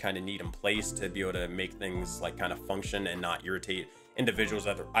systems we kind of need in place to be able to make things like kind of function and not irritate individuals,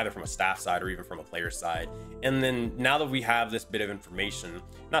 either from a staff side or even from a player side. And then now that we have this bit of information,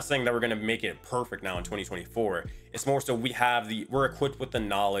 not saying that we're going to make it perfect now in 2024, it's more so we're equipped with the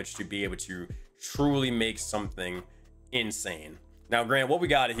knowledge to be able to truly make something insane. Now, Grant, what we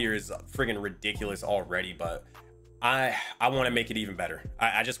got here is friggin' ridiculous already, but I want to make it even better.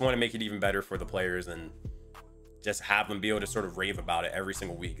 I just want to make it even better for the players and just have them be able to sort of rave about it every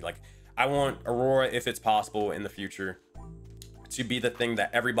single week. Like, I want Aurora, if it's possible in the future, to be the thing that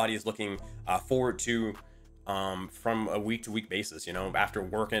everybody is looking forward to from a week-to-week basis, you know, after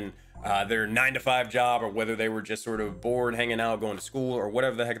working their 9-to-5 job, or whether they were just sort of bored hanging out, going to school, or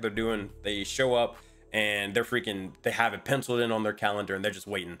whatever the heck they're doing. They show up and they have it penciled in on their calendar and they're just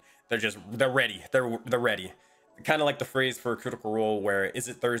waiting. They're ready. They're ready. Kind of like the phrase for Critical Role where, is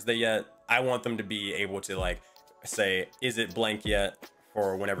it Thursday yet? I want them to be able to like say, is it blank yet,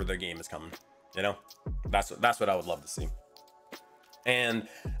 for whenever their game is coming, you know? That's what I would love to see. And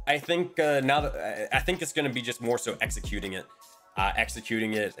I think now that I think it's going to be just more so executing it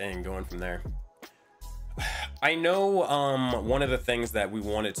and going from there. I know one of the things that we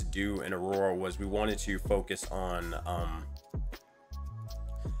wanted to do in Aurora was we wanted to focus on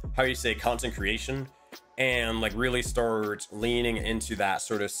how you say content creation, and like really start leaning into that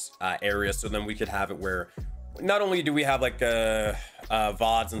sort of area, so then we could have it where not only do we have like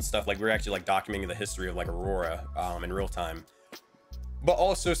VODs and stuff, like we're actually like documenting the history of like Aurora in real time, but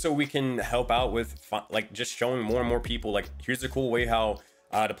also so we can help out with like just showing more and more people like, here's a cool way how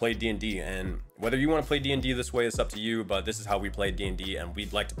to play D&D, and whether you want to play D&D this way, it's up to you, but this is how we play D&D, and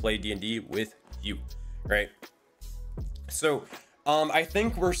we'd like to play D&D with you, right? So I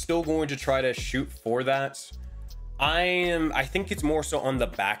think we're still going to try to shoot for that. I think it's more so on the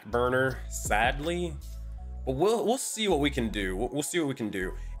back burner, sadly, but we'll see what we can do. We'll see what we can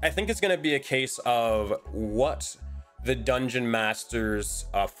do. I think it's going to be a case of what the dungeon masters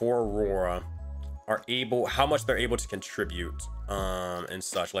for Aurora are able, how much they're able to contribute and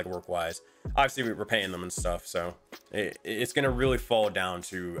such, like work-wise. Obviously we're paying them and stuff, so it's going to really fall down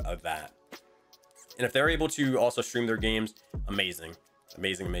to that. And if they're able to also stream their games, amazing.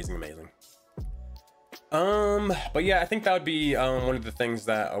 But yeah, I think that would be one of the things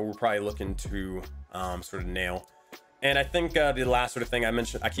that we're probably looking to sort of nail. And I think the last sort of thing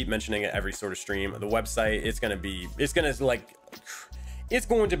I keep mentioning it every sort of stream, the website, it's going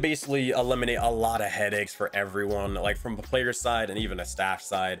to basically eliminate a lot of headaches for everyone, like from the player side and even a staff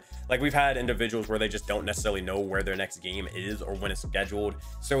side. Like we've had individuals where they just don't necessarily know where their next game is or when it's scheduled.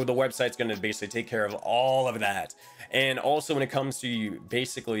 So the website's going to basically take care of all of that. And also when it comes to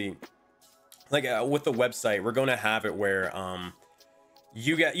basically like with the website, we're going to have it where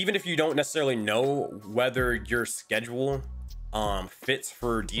even if you don't necessarily know whether your schedule fits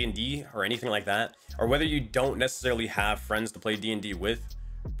for D&D or anything like that, or whether you don't necessarily have friends to play D&D with,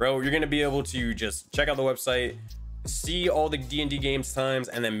 bro, you're gonna be able to just check out the website, see all the D&D games times,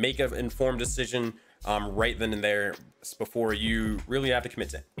 and then make an informed decision right then and there before you really have to commit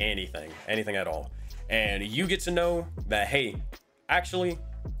to anything at all. And you get to know that, hey, actually,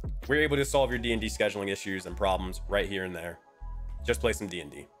 we're able to solve your D&D scheduling issues and problems right here and there. Just play some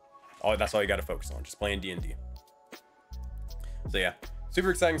D&D. That's all you got to focus on, just playing D&D. So yeah, super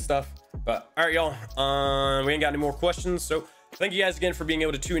exciting stuff. But all right, y'all, we ain't got any more questions, so thank you guys again for being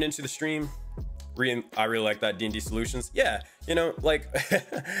able to tune into the stream. I really like that. D&D solutions, yeah, you know, like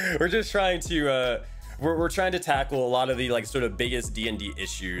we're just trying to we're trying to tackle a lot of the like sort of biggest D&D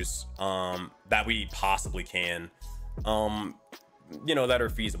issues that we possibly can, you know, that are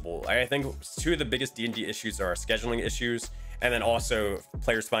feasible. I think two of the biggest D&D issues are scheduling issues, and then also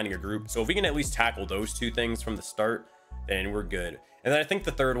players finding a group. So if we can at least tackle those two things from the start, then we're good. And then I think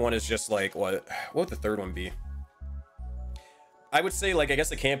the third one is just like, what would the third one be? I would say, like, I guess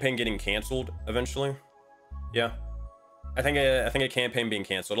the campaign getting canceled eventually. Yeah, I think a campaign being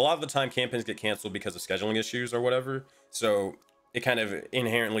canceled. A lot of the time campaigns get canceled because of scheduling issues or whatever, so it kind of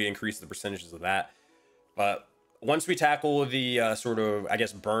inherently increases the percentages of that. But once we tackle the sort of, I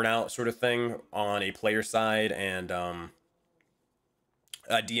guess, burnout sort of thing on a player side and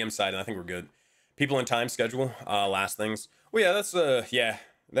DM side, I think we're good. People in time schedule, last things. Well, yeah, that's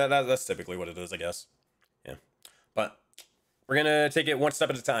that's typically what it is, I guess. Yeah, but we're gonna take it one step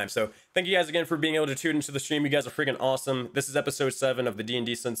at a time. So thank you guys again for being able to tune into the stream. You guys are freaking awesome. This is episode 7 of the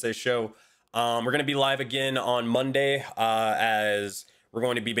D&D Sensei show. We're gonna be live again on Monday, as we're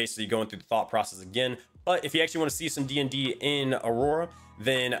going to be basically going through the thought process again. But if you actually want to see some D&D in Aurora,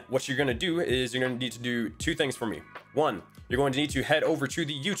 then what you're going to do is you're going to need to do 2 things for me. 1, you're going to need to head over to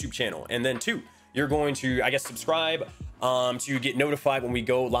the YouTube channel. And then 2, you're going to, I guess, subscribe to get notified when we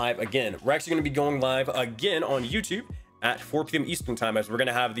go live again. We're actually going to be going live again on YouTube at 4 p.m. Eastern time, as we're going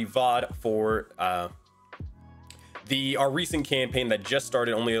to have the VOD for our recent campaign that just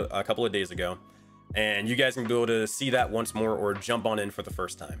started only a couple of days ago. And you guys can be able to see that once more or jump on in for the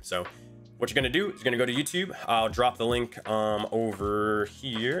first time. So what you're going to do is you're going to go to YouTube. I'll drop the link over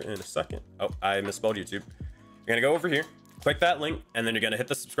here in a second. Oh, I misspelled YouTube. You're going to go over here, click that link, and then you're going to hit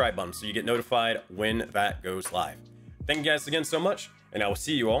the subscribe button so you get notified when that goes live. Thank you guys again so much, and I will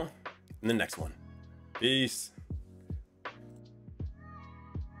see you all in the next one. Peace.